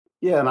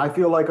 Yeah, and I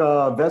feel like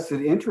a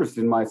vested interest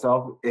in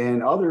myself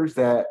and others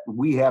that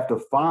we have to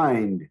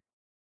find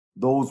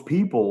those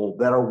people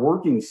that are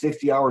working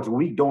 60 hours a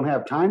week, don't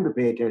have time to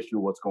pay attention to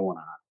what's going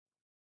on.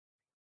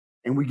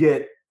 And we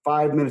get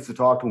 5 minutes to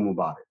talk to them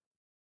about it.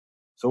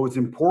 So it's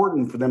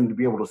important for them to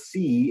be able to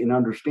see and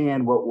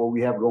understand what we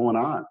have going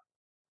on.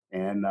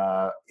 And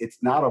it's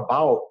not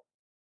about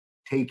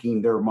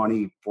taking their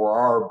money for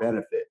our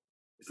benefit.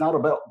 It's not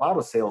about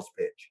a sales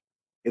pitch.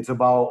 It's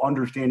about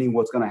understanding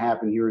what's going to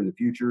happen here in the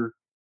future.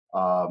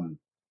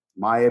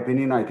 My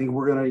opinion, I think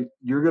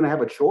you're going to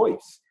have a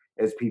choice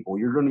as people.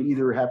 You're going to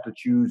either have to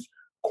choose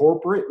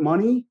corporate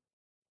money,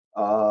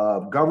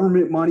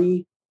 government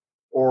money,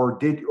 or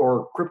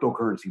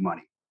cryptocurrency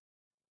money.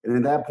 And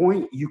at that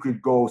point, you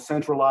could go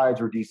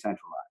centralized or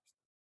decentralized.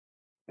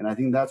 And I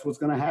think that's what's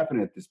going to happen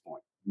at this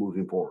point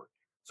moving forward.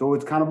 So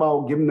it's kind of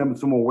about giving them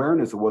some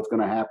awareness of what's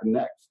going to happen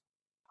next.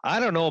 I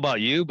don't know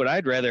about you, but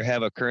I'd rather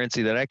have a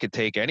currency that I could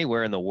take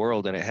anywhere in the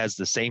world and it has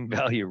the same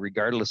value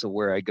regardless of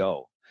where I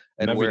go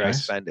and where I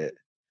spend it.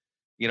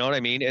 You know what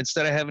I mean?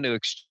 Instead of having to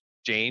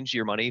exchange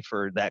your money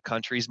for that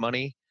country's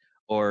money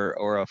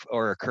or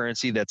a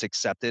currency that's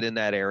accepted in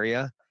that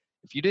area,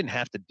 if you didn't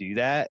have to do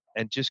that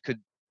and just could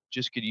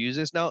use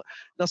this. Now,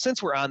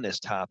 since we're on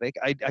this topic,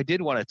 I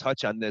did want to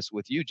touch on this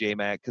with you,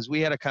 JMACK, because we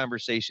had a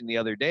conversation the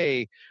other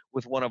day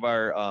with one of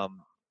our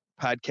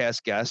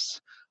podcast guests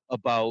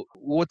about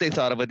what they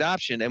thought of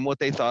adoption and what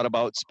they thought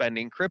about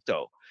spending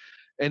crypto.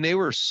 And they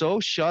were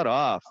so shut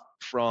off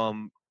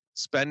from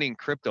spending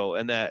crypto,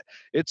 and that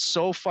it's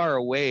so far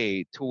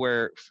away to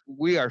where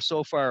we are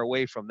so far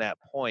away from that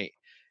point.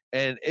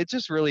 And it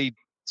just really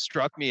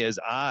struck me as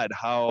odd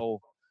how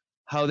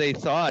they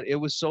thought it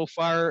was so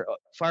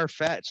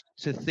far-fetched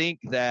to think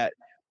that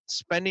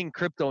spending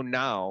crypto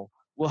now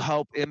will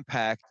help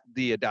impact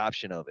the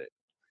adoption of it.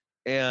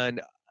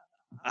 And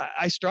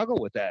I struggle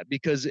with that,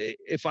 because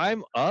if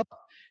I'm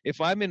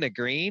in the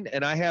green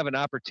and I have an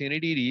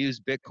opportunity to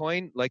use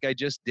Bitcoin like I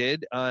just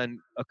did on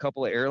a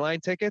couple of airline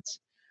tickets,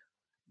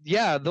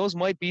 yeah, those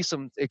might be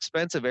some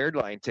expensive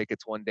airline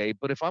tickets one day,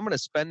 but if I'm going to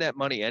spend that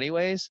money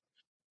anyways,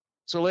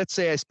 so let's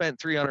say I spent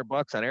 $300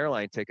 on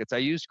airline tickets, I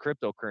used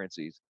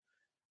cryptocurrencies.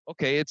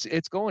 Okay,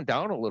 it's going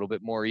down a little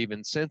bit more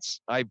even since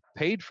I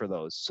paid for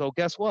those. So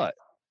guess what?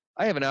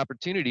 I have an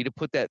opportunity to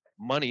put that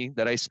money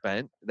that I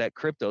spent, that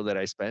crypto that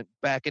I spent,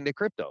 back into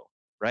crypto,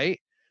 right?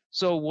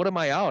 So what am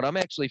I out? I'm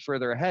actually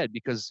further ahead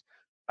because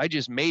I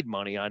just made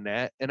money on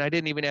that and I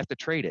didn't even have to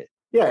trade it.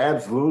 Yeah,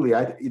 absolutely.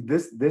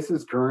 This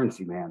is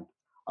currency, man.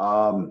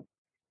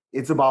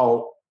 It's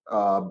about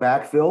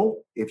backfill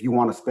if you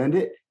want to spend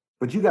it,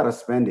 but you got to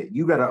spend it.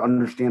 You got to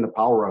understand the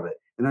power of it.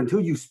 And until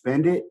you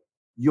spend it,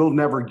 you'll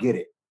never get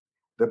it.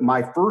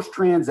 My first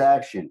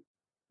transaction,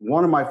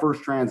 one of my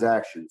first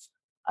transactions,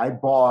 I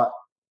bought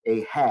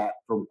a hat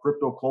from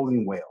Crypto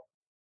Clothing Whale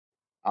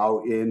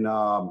out in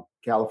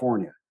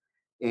California.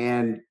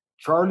 And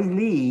Charlie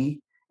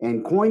Lee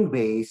and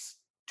Coinbase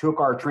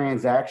took our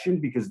transaction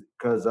because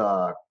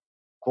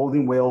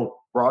Clothing Whale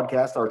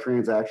broadcast our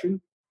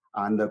transaction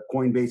on the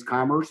Coinbase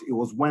Commerce. It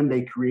was when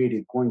they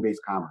created Coinbase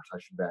Commerce. I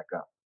should back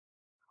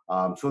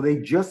up. So they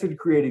just had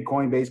created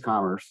Coinbase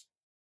Commerce.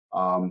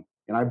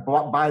 And I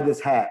buy this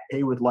hat,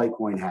 pay with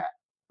Litecoin hat,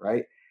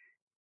 right?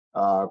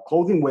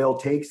 Clothing Whale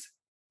takes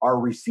our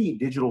receipt,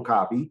 digital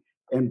copy,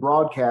 and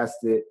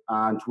broadcasts it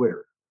on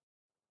Twitter.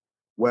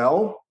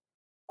 Well,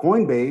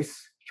 Coinbase,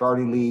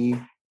 Charlie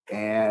Lee,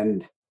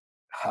 and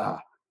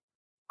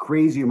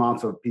crazy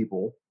amounts of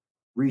people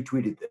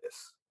retweeted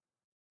this.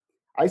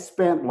 I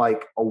spent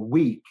like a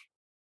week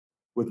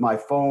with my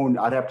phone.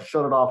 I'd have to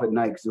shut it off at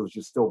night because it was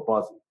just still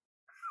buzzing.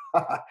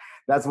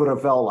 That's what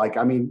it felt like.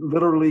 I mean,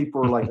 literally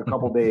for like a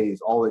couple days,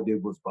 all it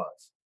did was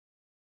buzz.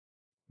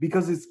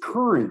 Because it's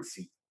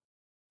currency.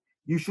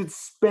 You should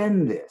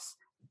spend this.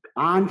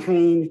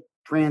 On-chain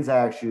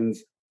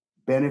transactions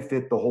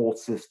benefit the whole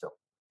system.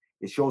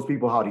 It shows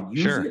people how to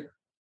use it.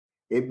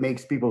 It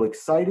makes people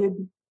excited.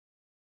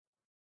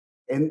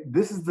 And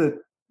this is the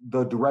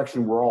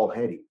direction we're all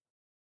heading.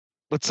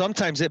 But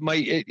sometimes it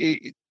might,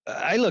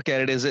 I look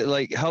at it as it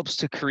like helps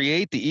to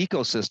create the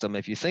ecosystem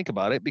if you think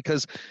about it,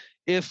 because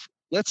if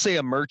let's say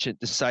a merchant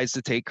decides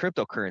to take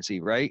cryptocurrency,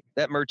 right?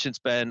 That merchant's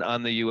been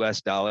on the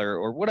US dollar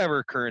or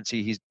whatever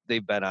currency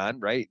they've been on,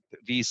 right?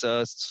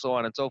 Visa, so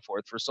on and so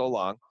forth for so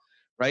long,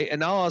 right? And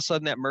now all of a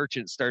sudden that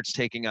merchant starts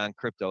taking on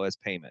crypto as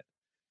payment.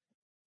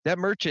 That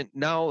merchant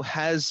now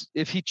has,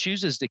 if he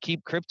chooses to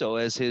keep crypto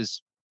as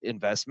his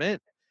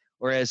investment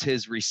or as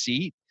his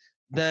receipt,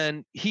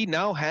 then he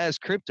now has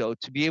crypto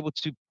to be able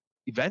to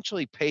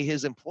eventually pay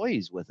his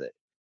employees with it,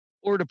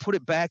 or to put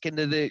it back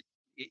into the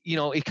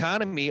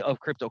economy of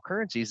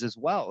cryptocurrencies as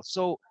well.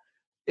 So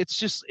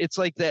it's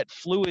like that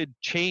fluid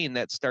chain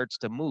that starts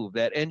to move,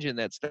 that engine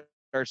that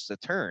starts to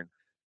turn.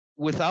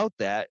 Without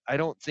that, I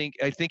think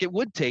it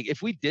would take,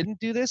 if we didn't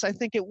do this, I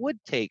think it would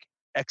take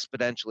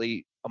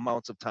exponentially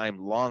amounts of time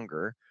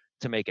longer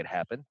to make it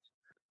happen.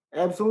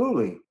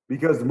 Absolutely,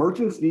 because the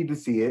merchants need to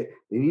see it,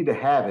 they need to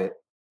have it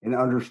and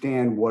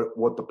understand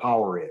what the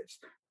power is.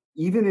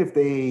 Even if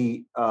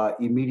they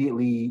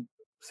immediately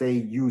say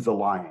use a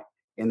Lion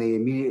and they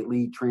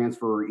immediately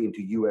transfer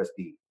into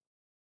USD,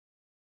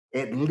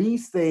 at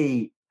least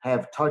they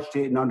have touched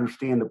it and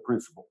understand the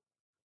principle.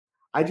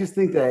 I just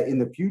think that in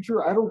the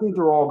future, I don't think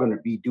they're all going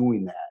to be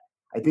doing that.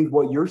 I think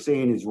what you're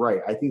saying is right.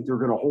 I think they're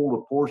going to hold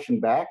a portion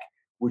back,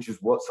 which is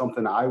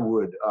something I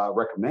would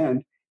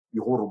recommend.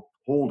 You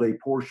hold a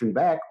portion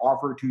back,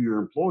 offer it to your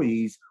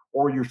employees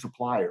or your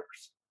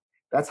suppliers.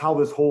 That's how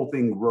this whole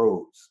thing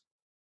grows.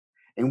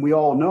 And we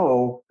all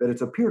know that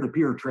it's a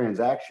peer-to-peer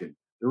transaction.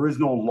 There is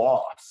no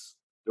loss.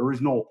 There is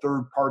no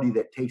third party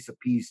that takes a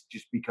piece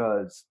just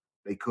because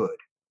they could.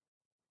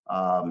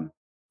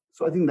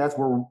 So I think that's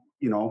where,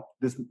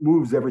 this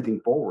moves everything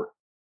forward.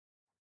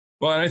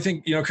 Well, and I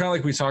think, kind of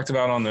like we talked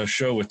about on the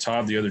show with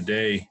Todd the other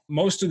day,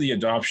 most of the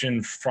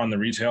adoption from the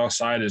retail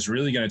side is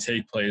really going to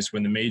take place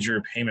when the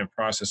major payment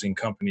processing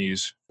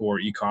companies for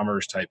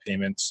e-commerce type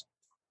payments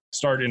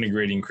start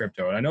integrating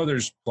crypto. And I know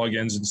there's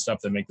plugins and stuff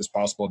that make this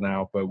possible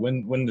now, but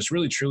when it's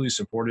really truly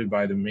supported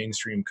by the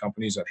mainstream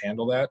companies that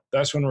handle that,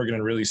 that's when we're going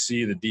to really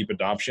see the deep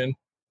adoption.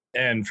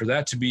 And for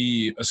that to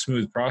be a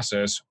smooth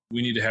process,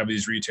 we need to have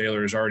these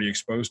retailers already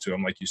exposed to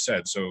them, like you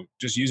said. So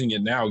just using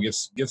it now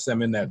gets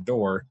them in that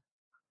door,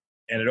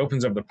 and it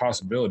opens up the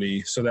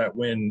possibility so that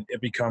when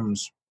it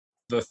becomes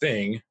the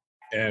thing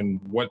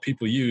and what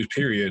people use,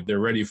 period, they're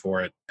ready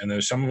for it. And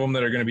there's some of them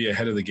that are going to be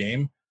ahead of the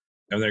game,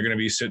 and they're going to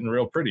be sitting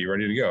real pretty,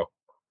 ready to go.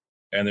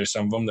 And there's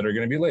some of them that are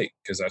going to be late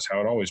because that's how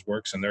it always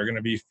works, and they're going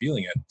to be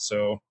feeling it.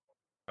 So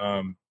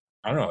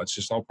I don't know. It's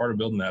just all part of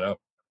building that up.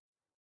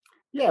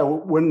 Yeah,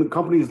 when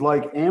companies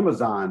like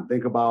Amazon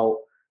think about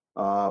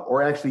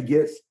or actually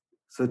get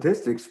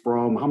statistics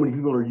from how many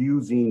people are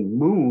using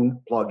Moon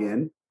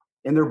plugin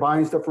and they're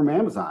buying stuff from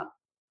Amazon.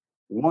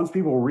 Once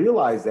people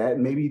realize that,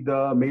 and maybe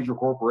the major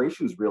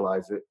corporations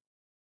realize it,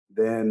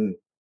 then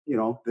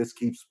this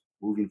keeps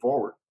moving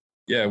forward.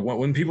 Yeah,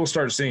 when people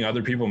start seeing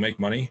other people make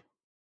money,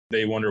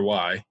 they wonder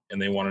why, and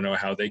they want to know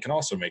how they can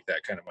also make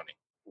that kind of money.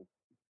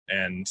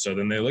 And so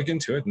then they look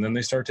into it, and then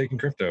they start taking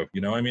crypto.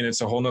 I mean,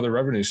 it's a whole nother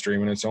revenue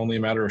stream, and it's only a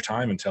matter of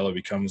time until it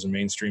becomes a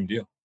mainstream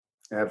deal.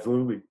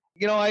 Absolutely.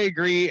 I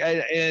agree,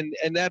 and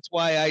that's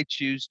why I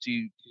choose to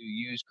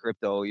use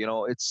crypto.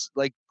 It's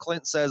like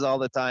Clint says all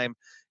the time,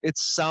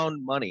 it's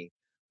sound money.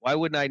 Why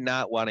wouldn't I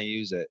not want to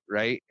use it,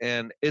 right?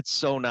 And it's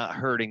so not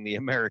hurting the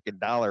American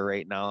dollar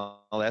right now,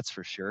 that's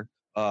for sure.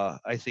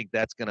 I think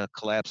that's going to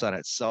collapse on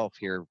itself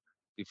here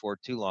before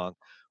too long.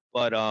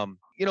 But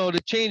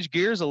to change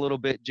gears a little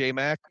bit,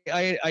 JMACK,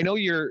 I know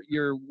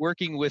you're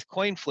working with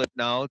CoinFlip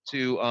now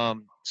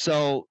to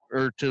sell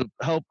or to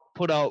help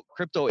put out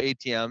crypto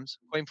ATMs,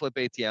 CoinFlip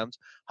ATMs.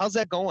 How's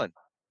that going?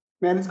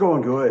 Man, it's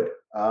going good.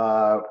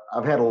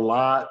 I've had a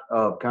lot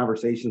of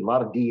conversations, a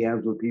lot of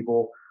DMs with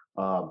people,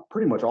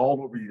 pretty much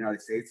all over the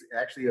United States.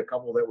 Actually, a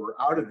couple that were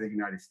out of the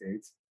United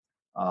States.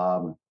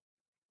 And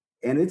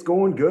it's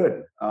going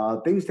good.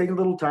 Things take a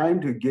little time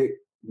to get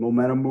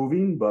momentum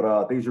moving,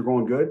 but things are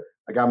going good.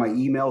 I got my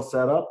email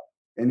set up.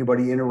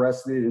 Anybody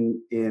interested in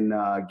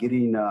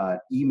getting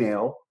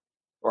email,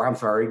 or I'm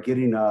sorry,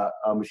 getting a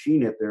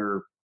machine at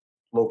their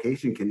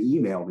location can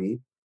email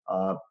me.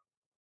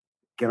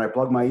 Can I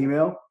plug my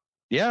email?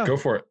 Yeah. Go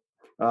for it.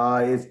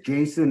 It's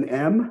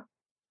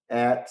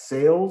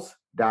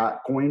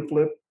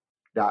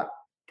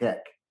jasonem@sales.coinflip.tech.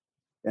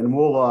 And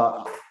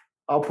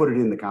I'll put it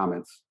in the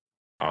comments.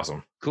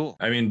 Awesome. Cool.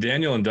 I mean,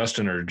 Daniel and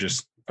Dustin are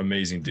just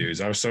amazing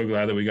dudes. I was so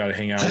glad that we got to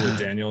hang out with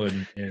Daniel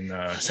in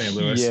St.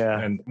 Louis.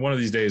 Yeah. And one of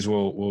these days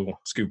we'll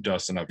scoop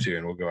Dustin up too,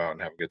 and we'll go out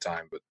and have a good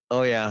time. But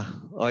oh yeah.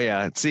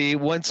 See,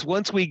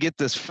 once we get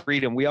this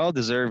freedom, we all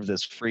deserve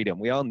this freedom.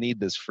 We all need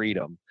this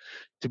freedom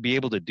to be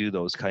able to do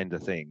those kind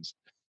of things.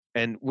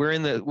 And we're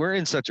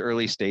in such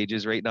early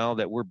stages right now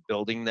that we're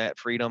building that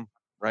freedom,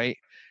 right?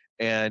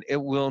 And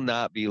it will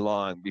not be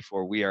long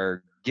before we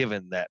are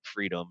given that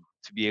freedom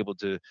to be able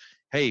to,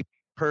 hey,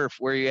 Perf,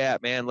 where you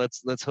at, man?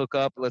 Let's hook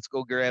up. Let's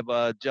go grab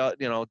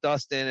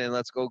Dustin, and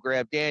let's go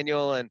grab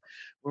Daniel, and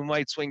we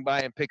might swing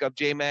by and pick up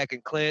JMACK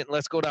and Clint.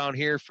 Let's go down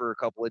here for a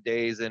couple of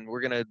days, and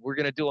we're gonna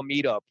do a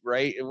meetup,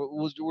 right?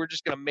 We're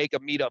just gonna make a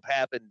meetup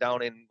happen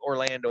down in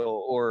Orlando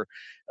or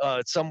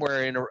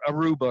somewhere in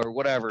Aruba or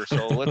whatever.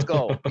 So let's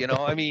go.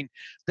 I mean,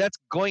 that's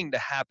going to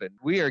happen.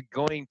 We are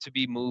going to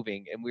be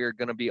moving, and we are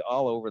going to be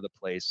all over the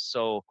place.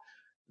 So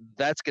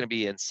that's going to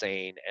be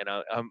insane, and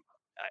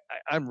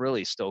I'm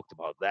really stoked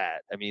about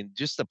that. I mean,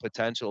 just the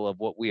potential of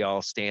what we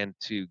all stand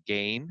to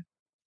gain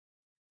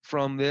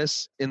from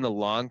this in the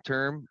long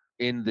term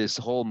in this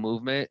whole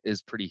movement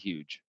is pretty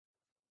huge.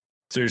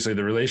 Seriously,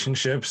 the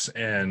relationships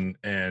and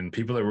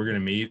people that we're going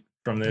to meet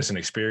from this and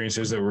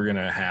experiences that we're going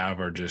to have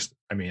are just,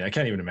 I mean, I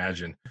can't even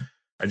imagine.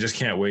 I just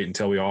can't wait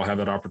until we all have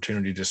that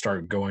opportunity to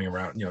start going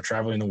around,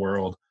 traveling the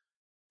world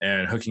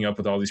and hooking up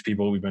with all these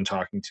people we've been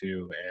talking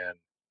to and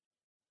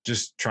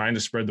just trying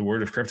to spread the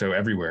word of crypto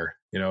everywhere.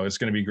 It's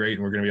going to be great,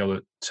 and we're going to be able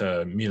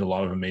to meet a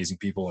lot of amazing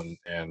people,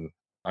 and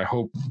I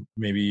hope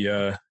maybe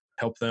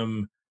help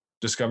them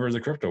discover the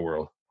crypto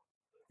world.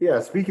 Yeah,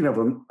 speaking of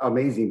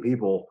amazing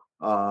people,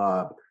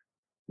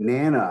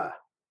 Nana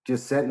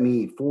just sent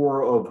me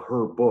 4 of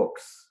her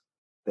books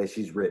that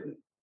she's written.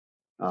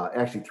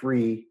 Actually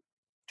 3,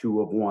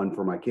 2 of 1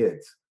 for my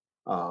kids.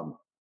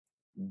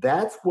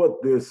 That's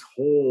what this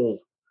whole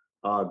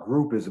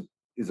group is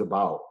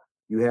about.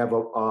 You have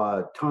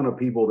a ton of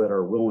people that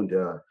are willing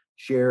to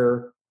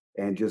share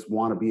and just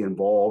want to be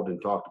involved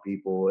and talk to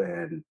people.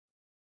 And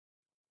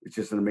it's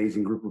just an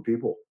amazing group of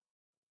people.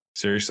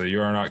 Seriously,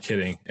 you are not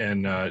kidding.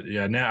 And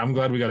I'm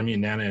glad we got to meet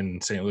Nana in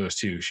St. Louis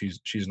too.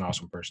 She's an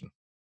awesome person.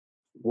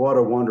 What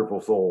a wonderful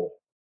soul.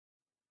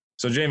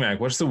 So JMACK,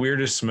 what's the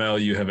weirdest smell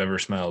you have ever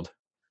smelled?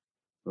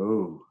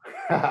 Ooh.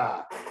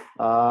 Ooh,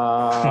 that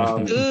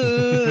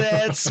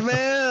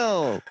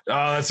smell.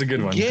 Oh, that's a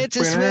good one. Get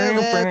to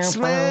smell that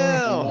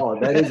smell. Oh,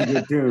 that is a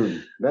good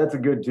tune. That's a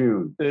good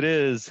tune. It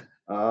is.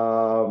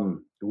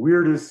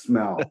 Weirdest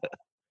smell.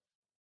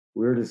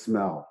 Weirdest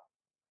smell.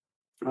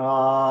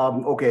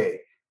 Okay.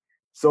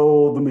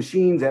 So the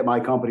machines at my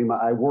company,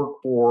 I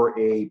work for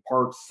a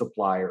parts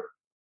supplier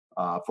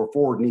for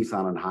Ford,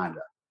 Nissan, and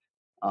Honda.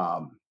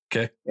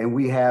 Okay. And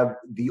we have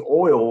the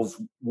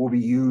oils will be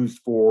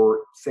used for,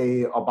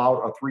 say,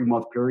 about a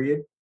 3-month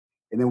period.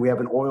 And then we have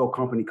an oil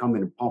company come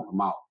in and pump them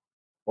out.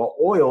 Well,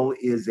 oil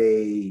is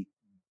a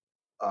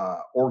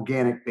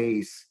organic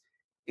base,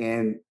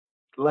 and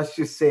let's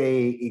just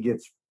say it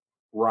gets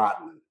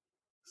rotten.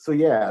 So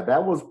yeah,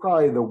 that was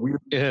probably the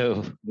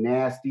weirdest,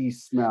 nasty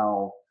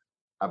smell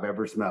I've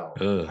ever smelled.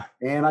 Ugh.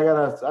 And I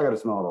gotta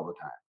smell it all the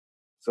time.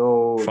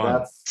 So fun.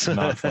 that's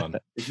not fun.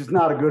 It's just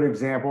not a good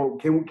example.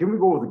 Can we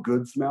go with a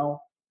good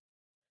smell?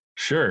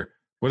 Sure.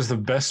 What is the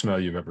best smell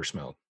you've ever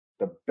smelled?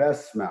 The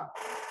best smell.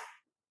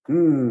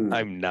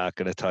 I'm not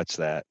going to touch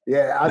that.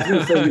 Yeah, I was going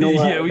to say, you know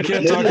what? Yeah, we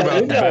can't talk about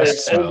maybe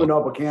best I open smell.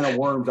 up a can of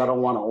worms I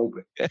don't want to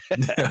open.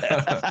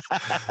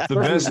 The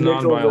best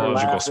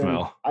non-biological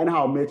smell. I know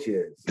how Mitch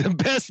is. The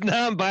best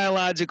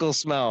non-biological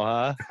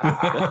smell,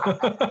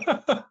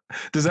 huh?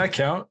 Does that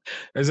count?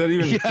 Is that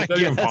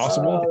even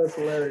possible? Oh, that's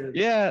hilarious.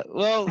 Yeah,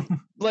 well,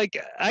 like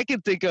I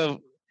could think of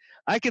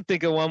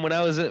one when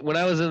I was in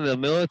the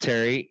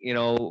military. You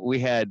know, we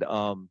had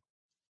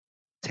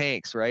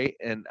tanks, right?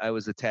 And I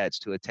was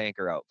attached to a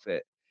tanker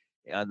outfit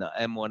on the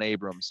M1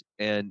 Abrams.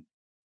 And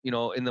you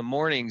know, in the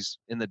mornings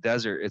in the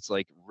desert, it's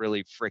like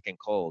really freaking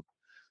cold.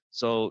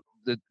 So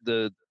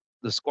the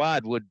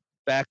squad would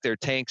back their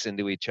tanks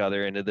into each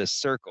other into this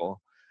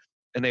circle,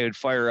 and they would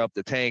fire up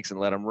the tanks and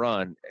let them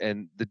run.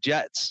 And the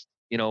jets,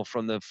 you know,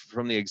 from the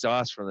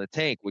exhaust from the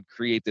tank would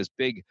create this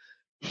big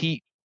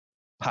heat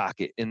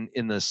pocket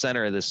in the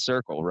center of this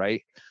circle,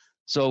 right?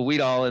 So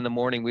we'd all in the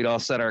morning, we'd all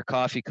set our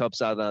coffee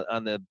cups out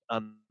on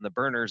the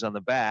burners on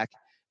the back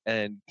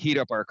and heat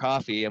up our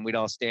coffee, and we'd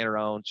all stand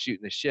around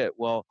shooting the shit.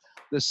 Well,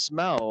 the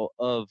smell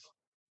of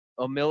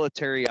a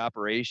military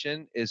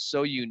operation is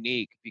so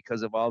unique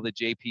because of all the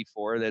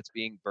JP4 that's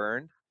being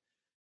burned,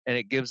 and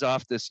it gives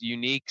off this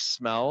unique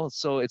smell.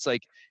 So it's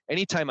like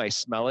anytime I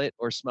smell it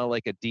or smell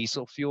like a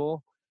diesel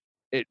fuel,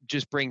 it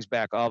just brings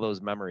back all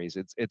those memories.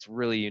 It's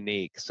really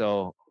unique.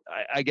 So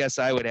I guess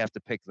I would have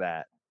to pick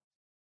that.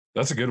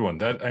 That's a good one.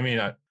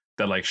 That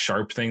like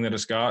sharp thing that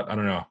it's got. I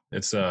don't know.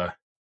 It's a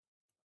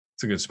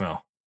good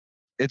smell.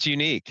 It's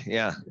unique.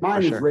 Yeah.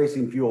 Mine is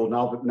racing fuel.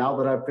 Now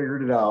that I've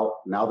figured it out,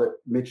 now that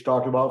Mitch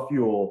talked about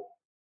fuel,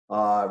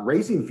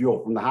 racing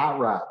fuel from the hot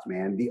rods,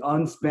 man. The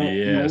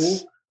unspent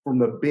fuel from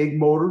the big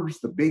motors,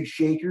 the big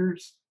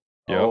shakers.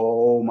 Yep.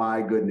 Oh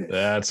my goodness.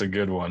 That's a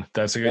good one.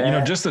 That's a good, you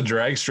know, just the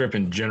drag strip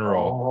in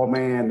general. Oh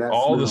man,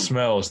 all the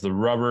smells, the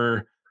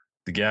rubber,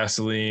 the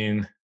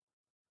gasoline,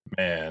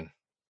 man.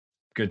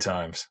 Good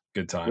times.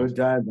 Good times.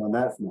 Good times on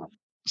that smell.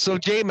 So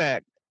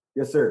JMACK.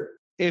 Yes, sir.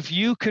 If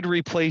you could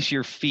replace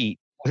your feet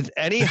with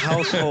any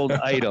household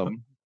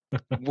item,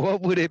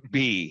 what would it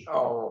be?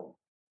 Oh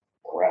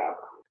crap.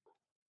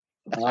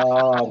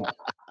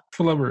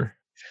 Flubber.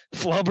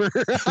 Flubber.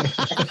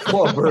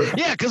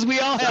 Yeah, because we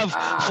all have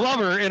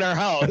flubber in our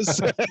house.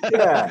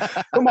 Yeah.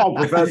 Come on,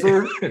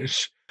 Professor.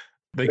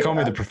 They call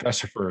me the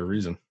professor for a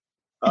reason.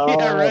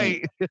 Yeah,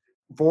 right.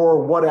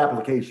 For what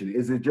application?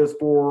 Is it just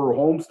for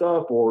home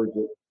stuff, or is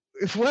it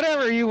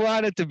whatever you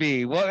want it to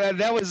be? Well,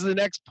 that was the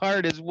next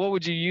part. Is what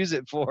would you use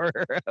it for?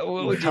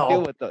 What would you do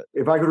with it?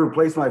 If I could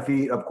replace my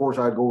feet, of course,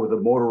 I'd go with a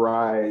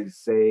motorized,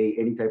 say,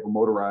 any type of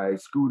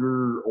motorized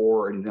scooter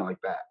or anything like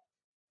that.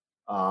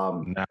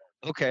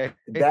 Okay.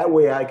 That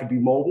way, I could be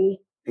mobile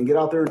and get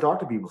out there and talk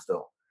to people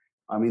still.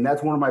 I mean,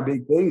 that's one of my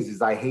big things.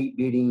 Is I hate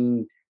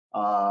getting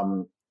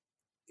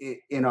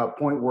in a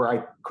point where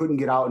I couldn't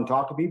get out and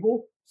talk to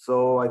people.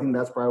 So I think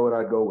that's probably what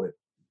I'd go with.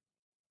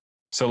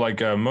 So like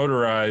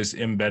motorized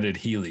embedded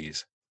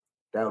Heelys.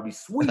 That would be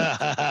sweet.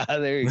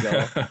 There you go.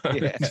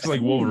 Yeah. It's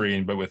like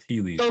Wolverine, but with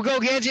Heelys. Go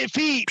gadget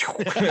feet.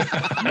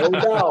 No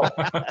doubt.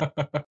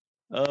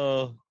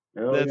 Oh,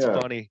 that's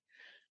funny.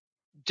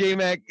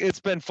 JMACK, it's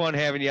been fun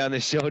having you on the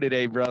show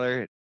today,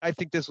 brother. I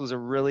think this was a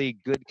really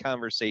good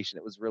conversation.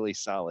 It was really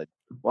solid.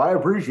 Well, I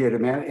appreciate it,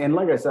 man. And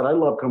like I said, I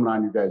love coming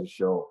on your guys'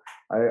 show.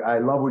 I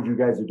love what you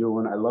guys are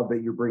doing. I love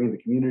that you're bringing the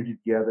community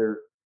together.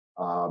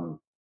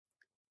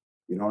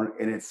 You know,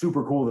 and it's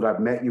super cool that I've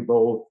met you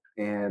both.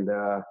 And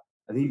I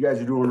think you guys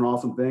are doing an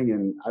awesome thing.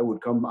 And I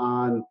would come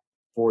on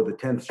for the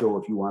 10th show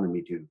if you wanted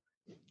me to.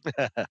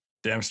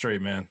 Damn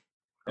straight, man.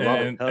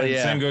 And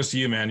same goes to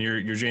you, man.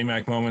 Your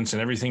JMACK moments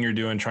and everything you're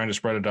doing, trying to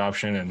spread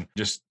adoption and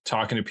just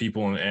talking to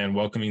people and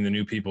welcoming the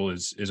new people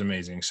is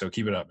amazing. So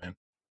keep it up, man.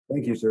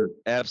 Thank you, sir.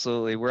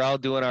 Absolutely. We're all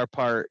doing our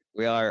part.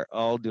 We are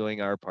all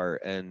doing our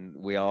part, and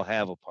we all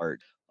have a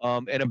part.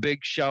 And a big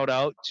shout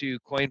out to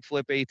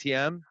CoinFlip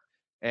ATM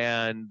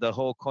and the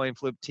whole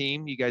CoinFlip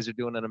team. You guys are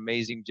doing an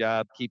amazing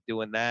job. Keep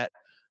doing that.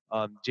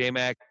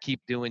 JMACK,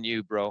 keep doing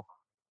you, bro.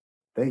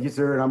 Thank you,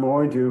 sir. And I'm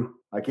going to.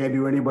 I can't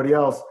do anybody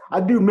else.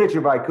 I'd do Mitch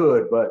if I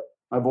could, but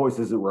my voice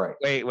isn't right.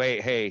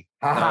 Wait, hey.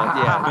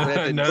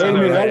 That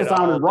just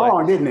sounded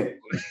wrong, didn't it?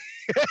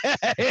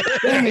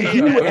 Dang,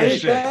 you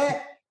ate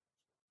that?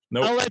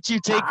 Nope. I'll let you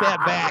take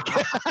that back.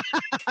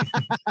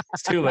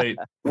 It's too late.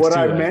 What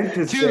I meant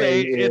to too say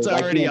late. is It's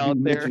already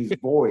out there. Mitch's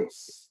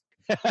voice.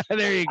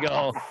 There you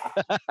go.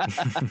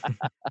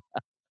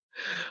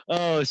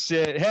 Oh,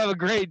 shit. Have a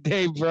great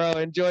day, bro.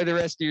 Enjoy the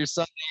rest of your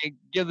Sunday.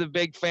 Give the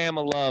big fam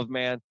a love,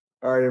 man.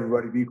 All right,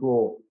 everybody. Be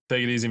cool.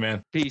 Take it easy,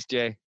 man. Peace,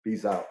 Jay.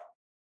 Peace out.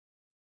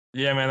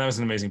 Yeah, man, that was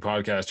an amazing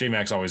podcast.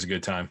 JMACK's always a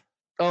good time.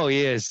 Oh,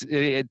 he is.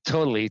 It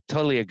totally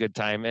a good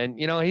time. And,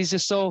 you know, he's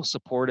just so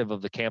supportive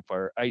of the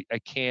campfire. I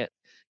can't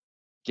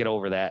get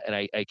over that. And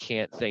I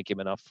can't thank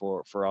him enough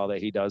for all that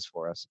he does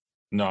for us.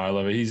 No, I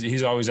love it.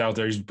 He's always out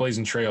there. He's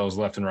blazing trails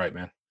left and right,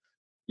 man.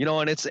 You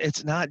know, and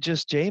it's not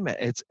just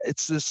JMAC.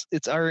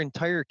 It's our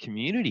entire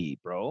community,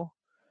 bro.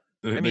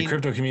 The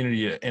crypto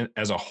community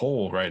as a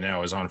whole right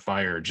now is on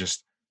fire.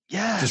 Just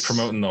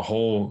promoting the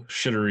whole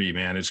shittery,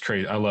 man. It's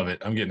crazy. I love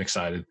it. I'm getting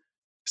excited.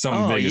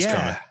 Something big is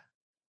coming.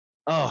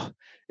 Oh,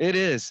 it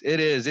is.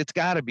 It's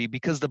got to be,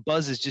 because the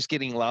buzz is just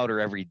getting louder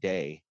every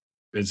day.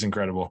 It's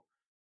incredible.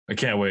 I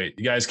can't wait.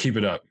 You guys keep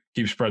it up.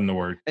 Keep spreading the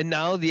word. And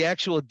now the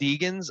actual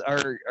Deegans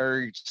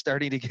are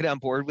starting to get on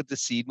board with the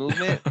seed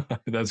movement.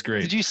 That's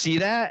great. Did you see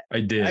that?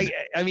 I did.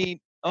 I mean,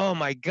 oh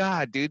my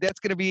God, dude, that's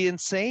going to be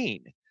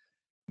insane.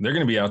 They're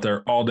going to be out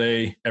there all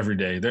day, every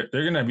day. They're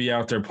going to be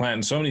out there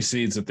planting so many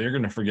seeds that they're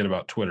going to forget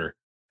about Twitter.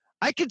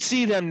 I could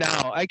see them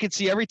now. I could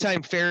see every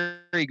time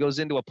Ferry goes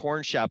into a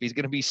porn shop, he's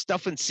going to be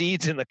stuffing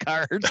seeds in the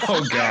cards.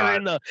 Oh God!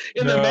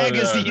 in the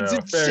magazines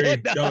and Ferry,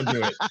 shit. Don't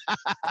do it.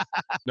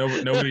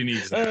 Nobody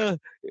needs that.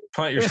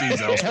 Plant your seeds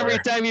elsewhere. Every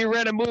time you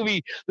rent a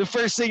movie, the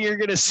first thing you're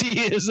going to see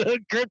is a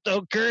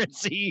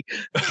cryptocurrency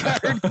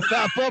card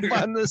pop up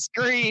on the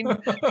screen.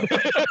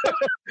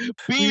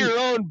 Be your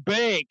own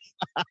bank.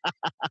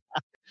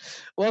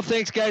 Well,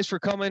 thanks, guys, for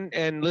coming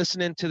and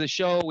listening to the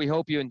show. We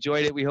hope you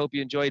enjoyed it. We hope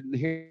you enjoyed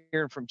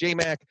hearing from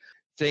JMAC.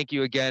 Thank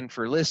you again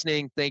for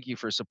listening. Thank you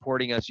for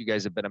supporting us. You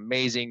guys have been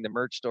amazing. The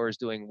merch store is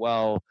doing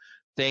well.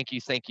 Thank you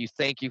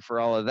for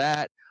all of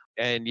that.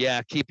 And,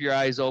 yeah, keep your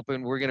eyes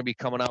open. We're going to be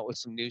coming out with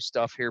some new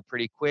stuff here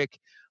pretty quick.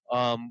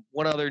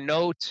 One other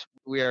note,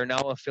 we are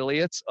now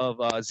affiliates of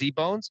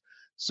Z-Bones.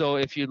 So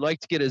if you'd like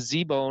to get a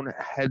Z-Bone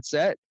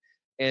headset,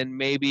 and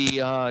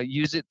maybe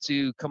use it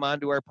to come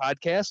onto our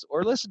podcast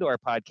or listen to our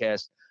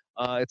podcast.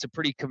 It's a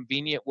pretty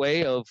convenient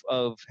way of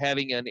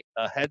having a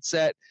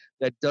headset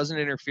that doesn't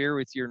interfere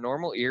with your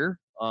normal ear,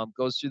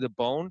 goes through the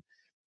bone,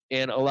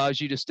 and allows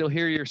you to still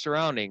hear your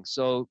surroundings.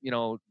 So, you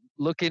know,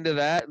 look into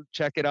that,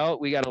 check it out.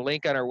 We got a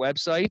link on our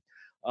website.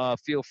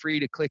 Feel free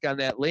to click on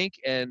that link,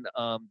 and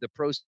the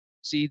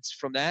proceeds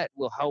from that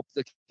will help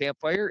the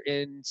campfire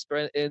in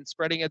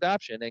spreading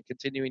adoption and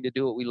continuing to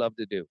do what we love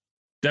to do.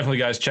 Definitely,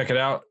 guys, check it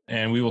out,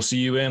 and we will see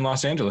you in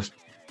Los Angeles.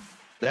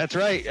 That's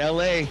right,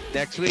 LA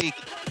next week.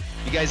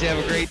 You guys have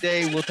a great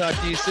day. We'll talk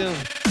to you soon.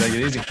 Take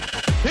it easy.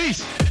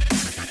 Peace.